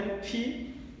for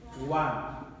NP1.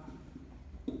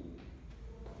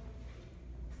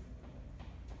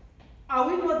 Are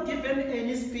we not given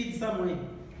any speed somewhere?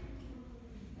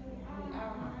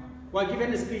 We are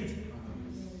given a speed.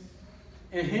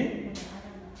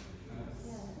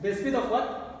 The speed of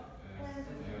what?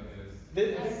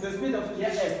 The speed of gear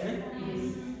S. Ne?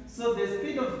 So the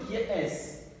speed of gear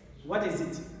S, what is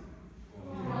it?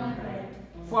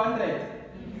 400.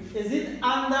 Is it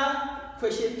under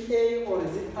question A or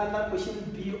is it under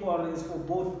question B or is for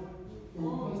both?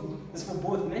 It's for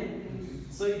both, ne?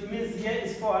 So it means here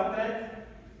is 400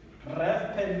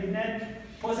 ref per minute,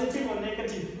 positive or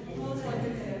negative?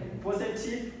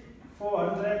 Positive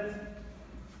 400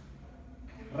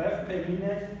 ref per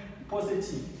minute,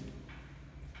 positive.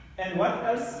 And what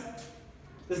else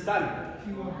is done?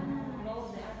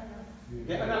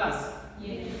 The analysis.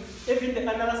 Yes. If in the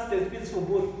analysis the speed is for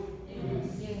both.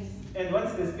 Yes. And what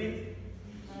is the speed?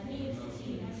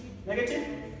 Negative?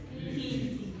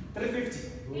 50.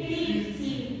 350.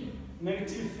 50.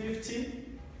 Negative 50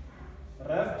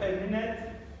 ref per minute.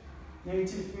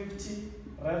 Negative 50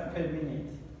 ref per minute.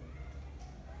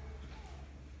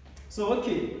 So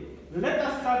okay, let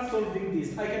us start solving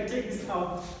this. I can take this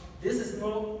out. This is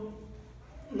no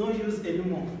use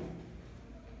anymore.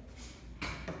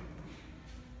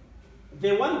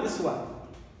 They want this one.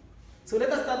 So let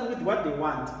us start with what they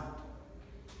want.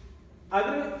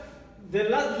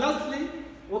 Lastly,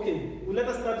 okay, well, let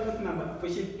us start with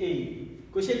question A.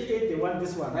 Question A, they want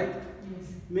this one, right? Yes.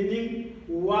 Meaning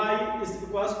y is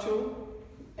equals to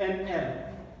NL.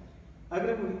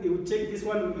 Agree, we will take this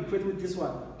one, we equate with this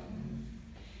one.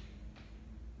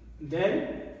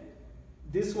 Then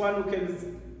this one we can,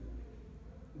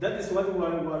 that is what we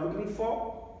are looking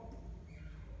for.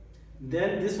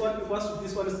 Then this one equals to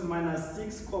this one is minus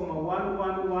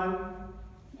 6,111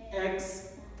 x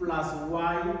plus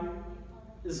y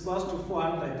is equals to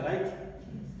 400, right?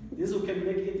 This we can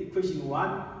make it equation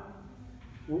 1.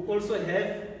 We also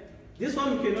have, this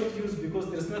one we cannot use because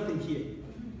there's nothing here.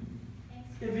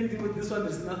 Even with this one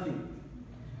there's nothing.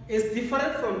 It's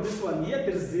different from this one. Here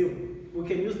there's 0. We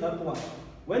can use that one.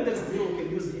 When there's 0 we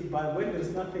can use it, but when there's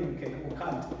nothing we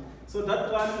can't. So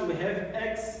that one we have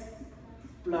x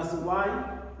plus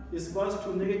y is equals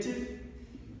to negative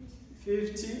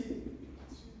 50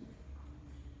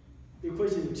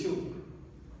 equation 2.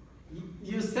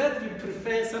 You said you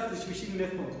prefer substitution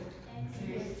method.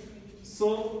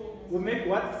 So we make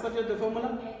what? Substitute the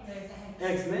formula?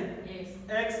 X, ne? Yes.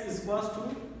 X is equals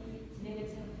to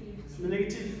Negative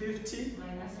negative 50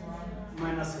 minus 1.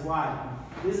 minus y.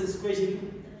 This is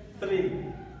equation 3.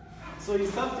 So you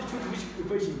substitute which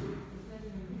equation?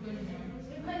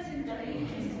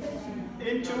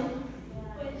 Into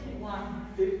 1.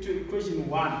 equation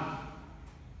 1.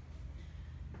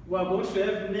 We are going to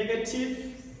have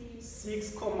negative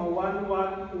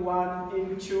 6,111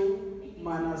 into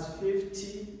minus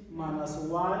 50 minus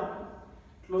y,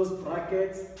 close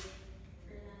brackets,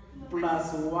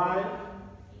 plus y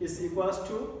is equals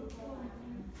to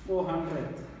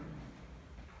 400.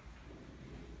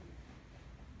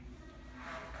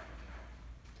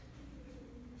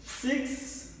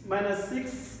 Minus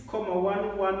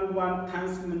 6,111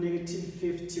 times negative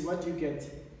 50, what do you get?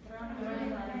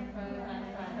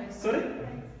 Sorry?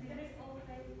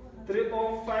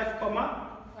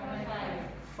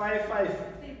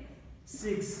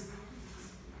 305,556.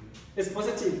 It's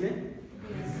positive, eh?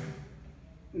 Yes.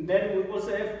 Then we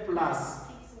also have plus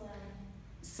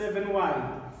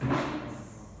 7y.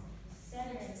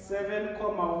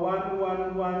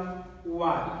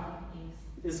 7,111y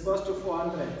is equals to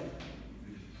 400.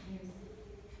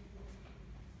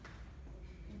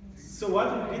 So what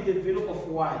will be the value of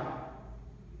y?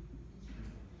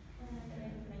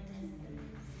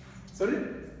 Sorry?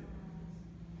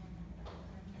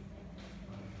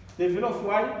 The value of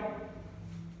y?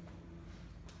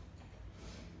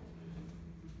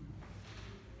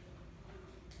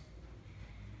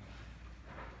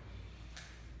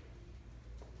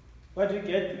 What do you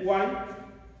get? Y?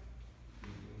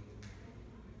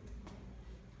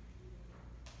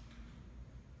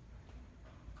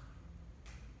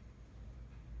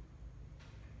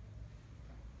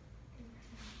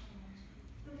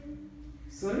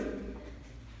 Sorry?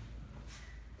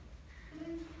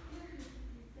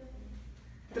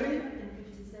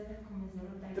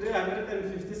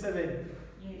 357.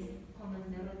 Yes,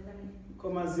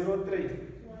 Comma 03.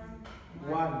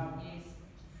 1. Yes.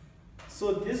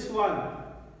 So this one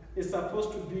is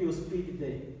supposed to be your speed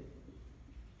there.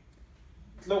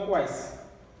 Clockwise.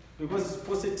 Because it's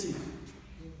positive.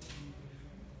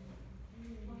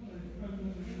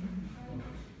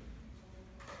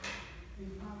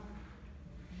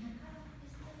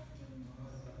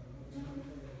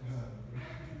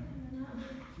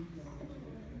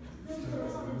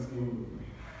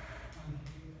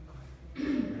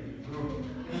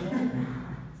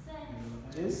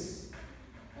 This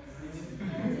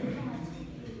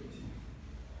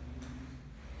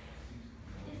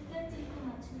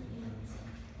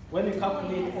when you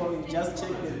calculate or you just check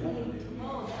the book.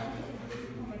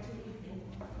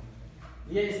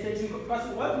 Yes, 13.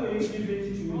 But what were you giving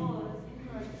to me?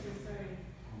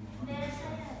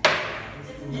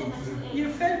 You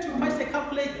failed to match the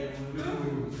calculator.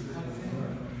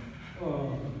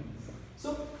 Oh.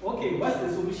 So, okay, what's the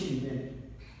solution then?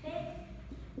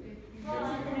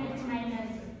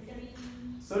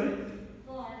 Sorry?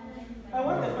 I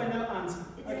want the final answer.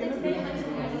 I cannot do it.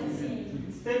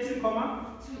 13,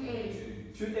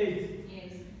 28.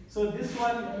 Yes. So this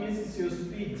one means it's your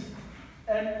speed.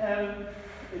 NL,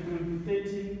 it will be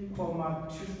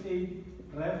 13,28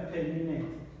 rev per minute.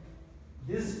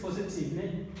 This is positive, eh?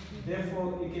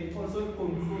 Therefore, you can also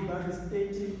conclude that is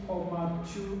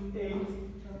 13,28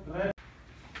 rev.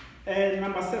 And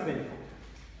number 7,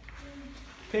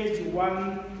 page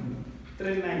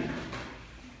 139.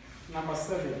 Number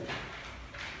 7.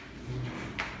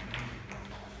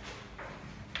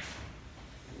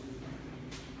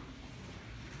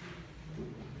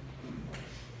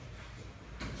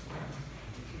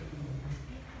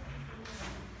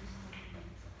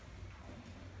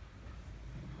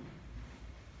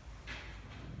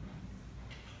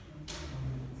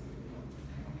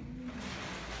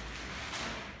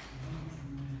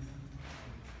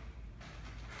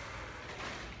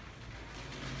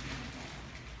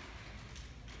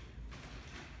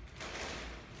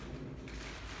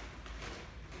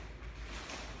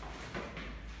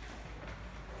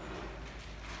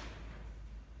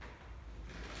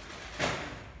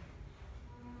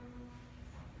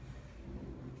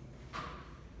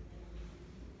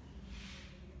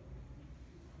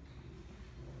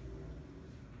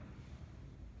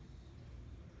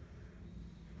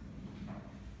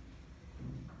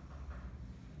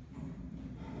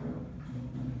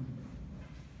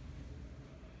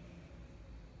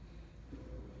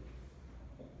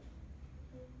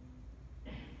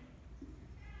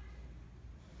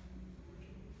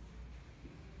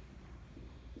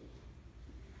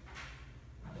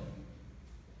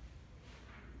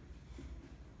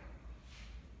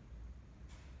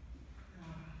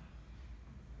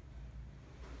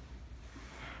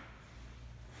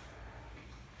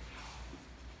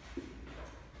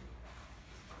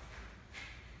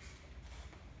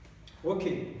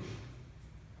 Okay.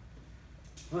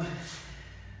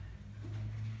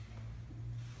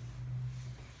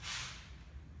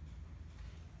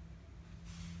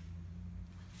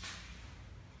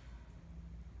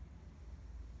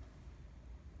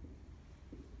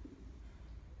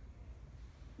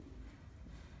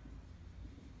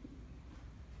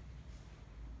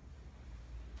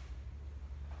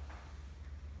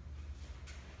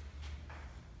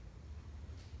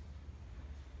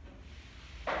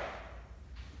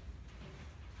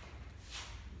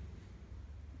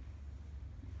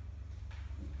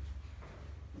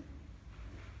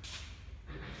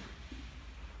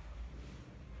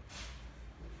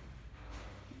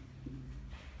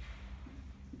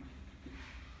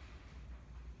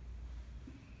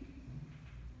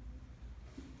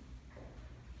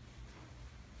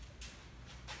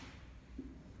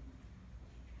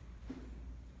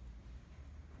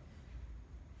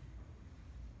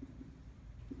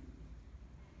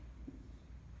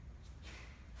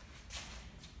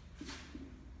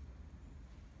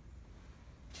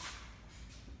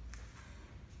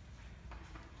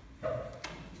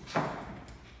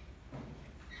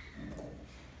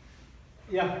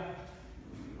 Yeah.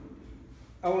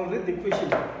 I will read the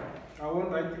question. I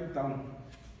won't write it down.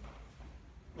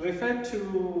 Refer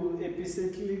to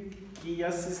epicyclic gear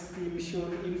system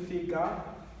shown in figure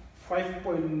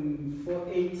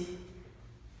 5.48.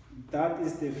 That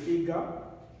is the figure.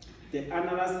 The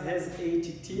analyst has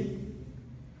 80 teeth.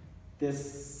 The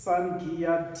sun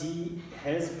gear D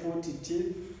has 40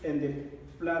 teeth, and the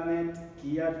planet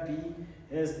gear B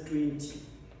has 20.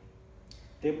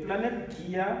 The planet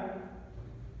gear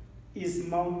is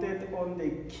mounted on the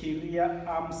carrier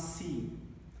arm C.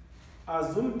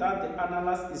 Assume that the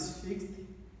analyst is fixed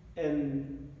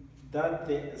and that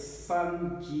the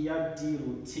sun gear D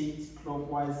rotates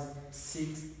clockwise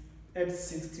at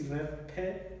 60 rev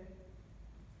per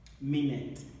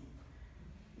minute.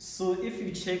 So if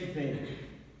you check there,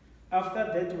 after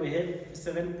that we have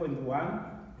 7.1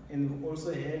 and we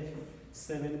also have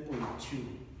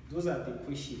 7.2. Those are the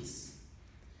questions.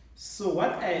 So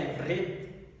what I have read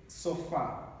so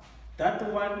far,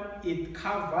 that one, it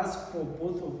covers for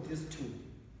both of these two.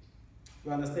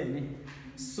 You understand me?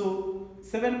 So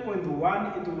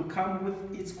 7.1, it will come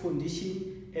with its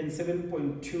condition, and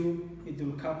 7.2, it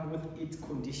will come with its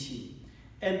condition.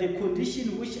 And the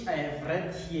condition which I have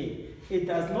read here, it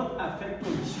does not affect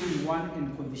condition 1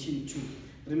 and condition 2.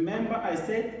 Remember I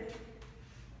said,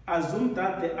 assume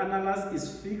that the analyst is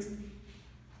fixed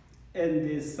and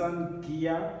the sun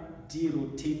gear D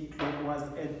rotate clockwise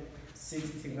at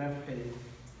 60 rev per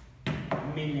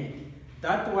minute.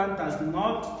 That one does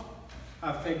not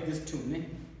affect these two. Ne?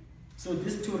 So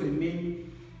these two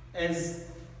remain as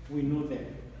we know them.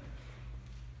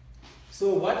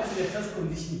 So what is the first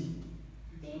condition?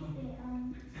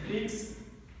 Fix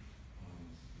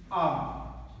arm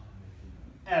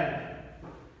L.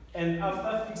 And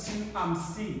after fixing arm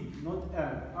C, not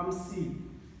L, arm C,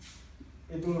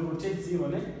 it will rotate 0.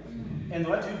 Ne? And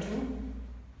what you do?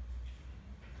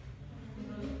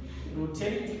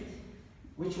 Rotate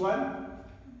which one?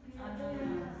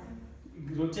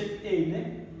 Rotate A,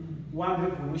 ne? 1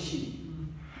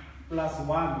 revolution plus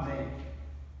 1 there.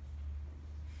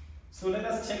 So let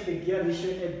us check the gear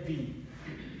ratio at B.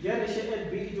 Gear ratio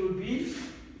at B, it will be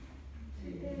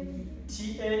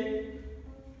TA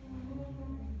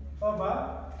over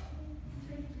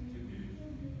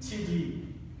TD.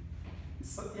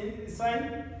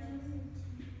 Sign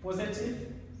positive.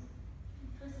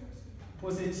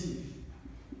 Positive.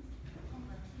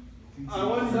 I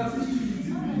want that.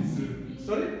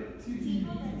 Sorry?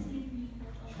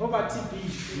 Over TB.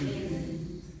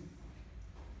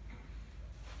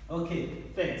 Okay,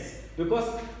 thanks.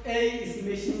 Because A is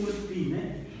matching with B,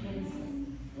 ne?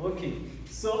 Okay.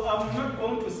 So I'm not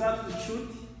going to substitute.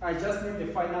 I just need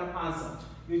the final answer.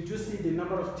 You just see the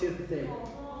number of teeth there.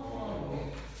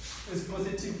 It's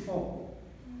positive 4.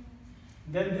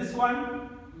 Then this one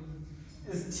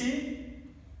is T.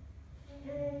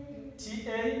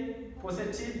 TA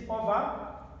positive over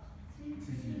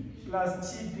plus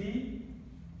TB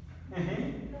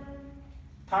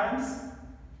times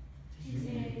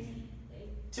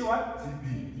T what?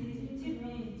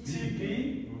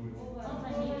 TB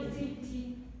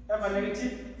over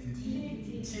negative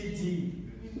TD.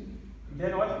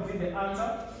 Then what will be the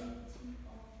answer?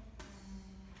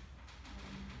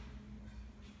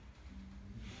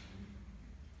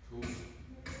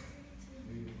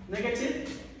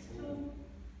 Negative?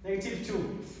 Negative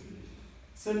 2.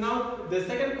 So now the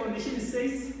second condition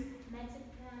says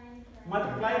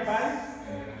multiply by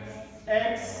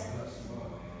x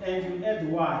and you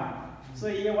add y. So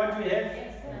here what we have?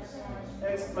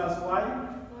 x plus y,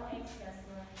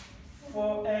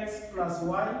 4x plus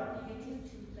y,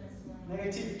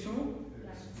 negative 2,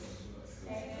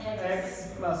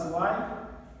 x plus y,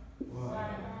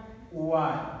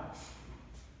 y.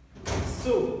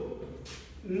 So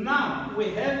now we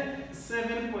have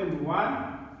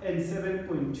 7.1 and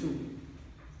 7.2.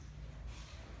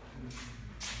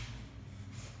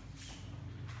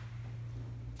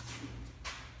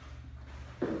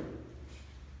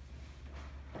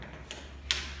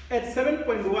 At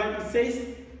 7.1 it says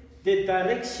the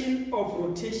direction of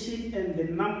rotation and the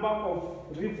number of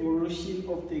revolution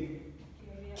of the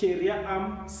carrier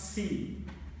arm C.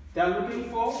 They are looking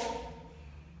for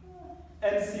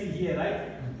NC here,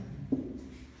 right?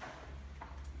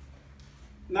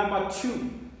 Number 2,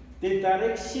 the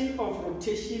direction of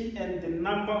rotation and the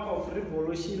number of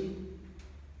revolution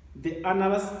the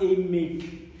annulus A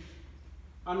make.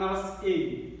 Annulus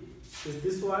A is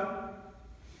this one,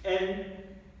 and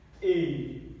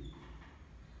A.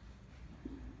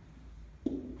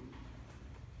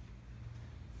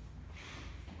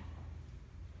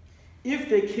 If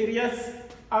the carrier's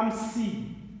arm C,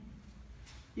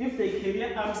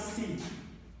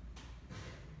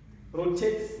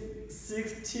 rotates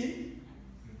 60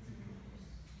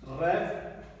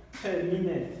 rev per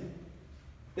minute,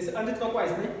 it's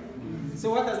anti-clockwise, ne?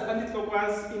 So what does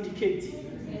anti-clockwise indicate?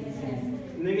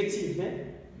 Negative, ne?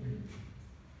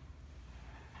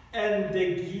 And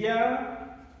the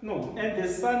the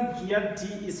sun gear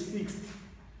D is fixed.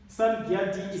 Sun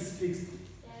gear D is fixed.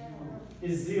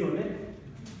 Is 0, ne?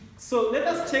 So let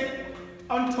us check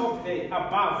on top there,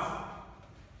 above.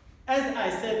 As I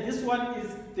said, this one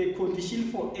is the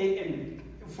condition for A and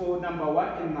for number 1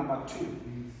 and number 2.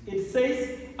 It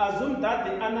says, assume that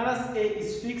the annulus A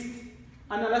is fixed.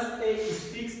 Annulus A is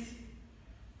fixed.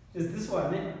 Is this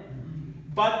one, eh?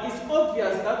 But it's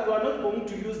obvious that we are not going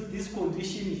to use this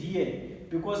condition here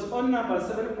because on number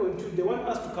 7.2 they want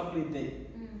us to calculate there.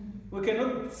 We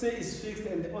cannot say it's fixed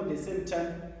and on the same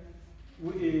time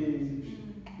we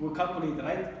calculate,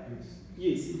 right?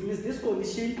 Yes, it means this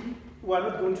condition we are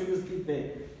not going to use it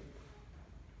there.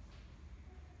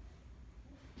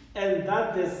 And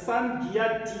that the sun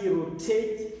gear D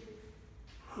rotates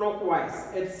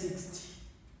clockwise at 60.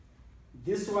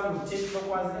 This one rotates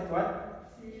clockwise at what?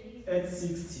 At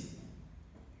 60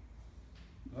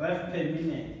 rev per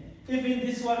minute. Even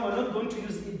this one we're not going to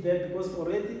use it there because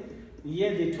already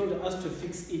here they told us to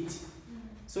fix it.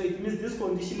 So it means this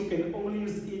condition we can only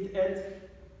use it at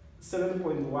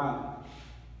 7.1.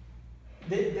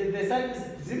 The sign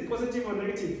is it positive or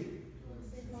negative?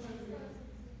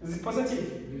 Is it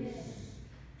positive? Yes.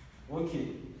 Okay.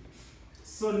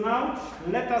 So now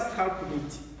let us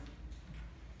calculate.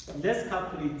 Let's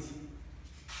calculate.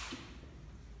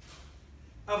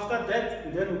 After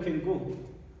that, then we can go.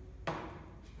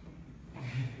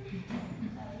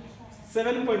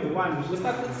 7.1. We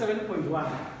start with 7.1.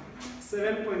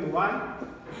 7.1.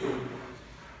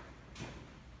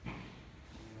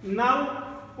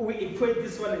 Now we equate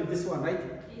this one and this one, right?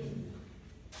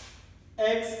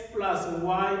 X plus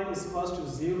y is equals to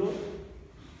 0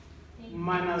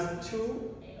 minus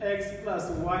 2x plus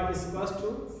y is equals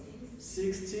to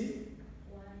 60.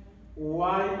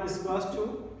 Y is equals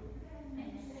to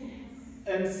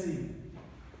NC.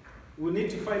 We need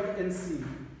to find NC.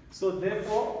 So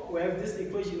therefore, we have this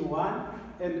equation 1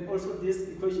 and also this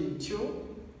equation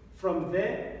 2. From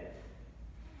there,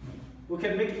 we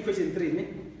can make equation 3. Ne?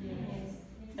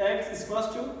 Yes. X is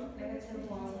equals to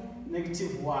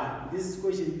negative y. This is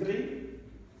equation 3.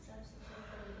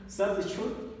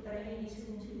 Substitute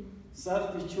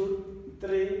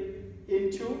 3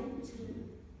 into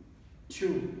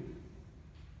 2.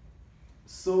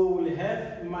 So we'll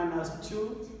have minus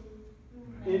 2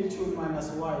 into minus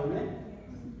y, ne?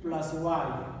 Plus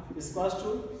y is equals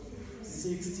to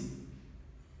 60.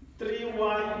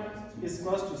 3y is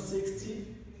equals to 60.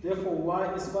 Therefore,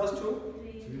 y is equals to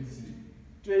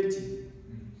 20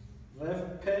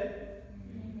 rev per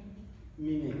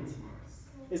minute.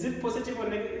 Is it positive or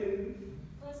negative?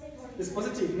 It's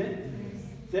positive, ne?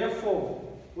 Therefore,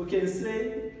 we can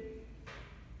say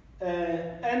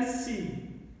NC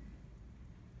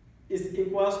is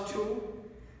equals to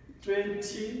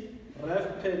 20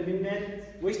 rev per minute.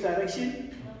 Which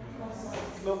direction?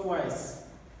 Clockwise.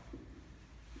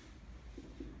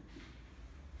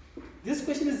 This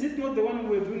question, is it not the one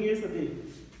we were doing yesterday?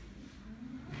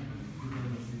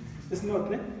 It's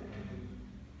not, ne?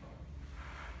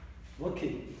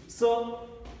 Okay. So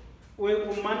we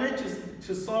managed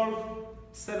to solve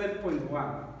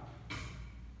 7.1.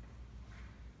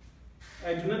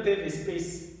 I do not have a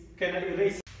space. Can I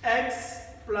erase? X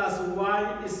plus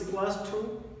y is equals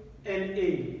to NA.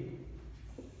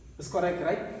 That's correct,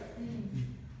 right?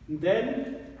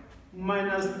 Then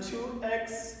minus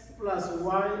 2x plus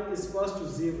y is equals to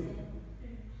 0.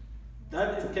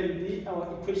 That can be our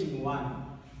equation 1.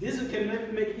 This we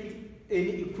cannot make it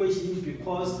any equation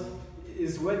because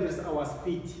is where there's our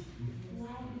speed.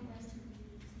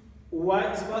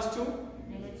 Y is equals to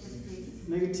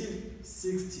negative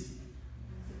 60.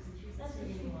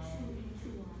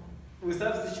 We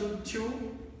substitute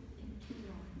 2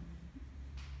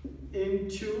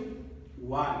 into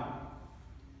 1,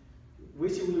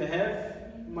 which will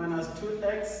have minus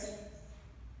 2x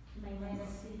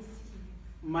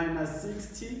minus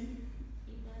 60,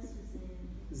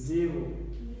 0.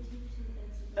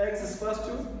 X is equals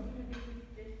to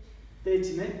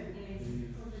 30, ne?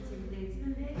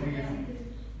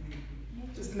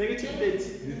 It's negative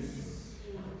 30.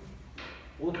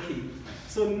 Okay,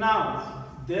 so now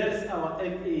there's our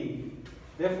NA.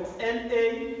 Therefore,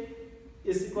 NA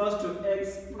is equals to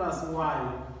x plus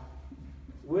y,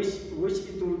 which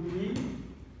it will be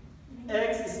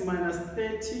x is minus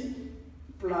 30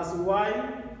 plus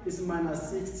y is minus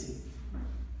 60.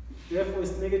 Therefore,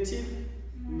 it's negative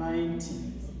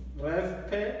 90 rev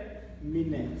per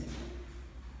minute.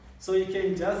 So you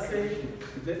can just say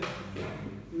that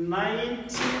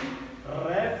 90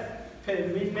 rev per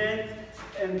minute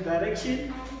and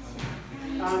direction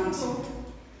anti.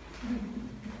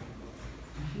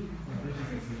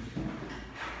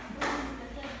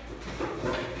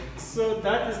 So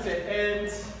that is the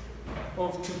end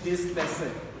of today's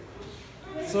lesson.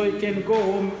 So you can go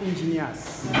home,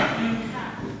 engineers.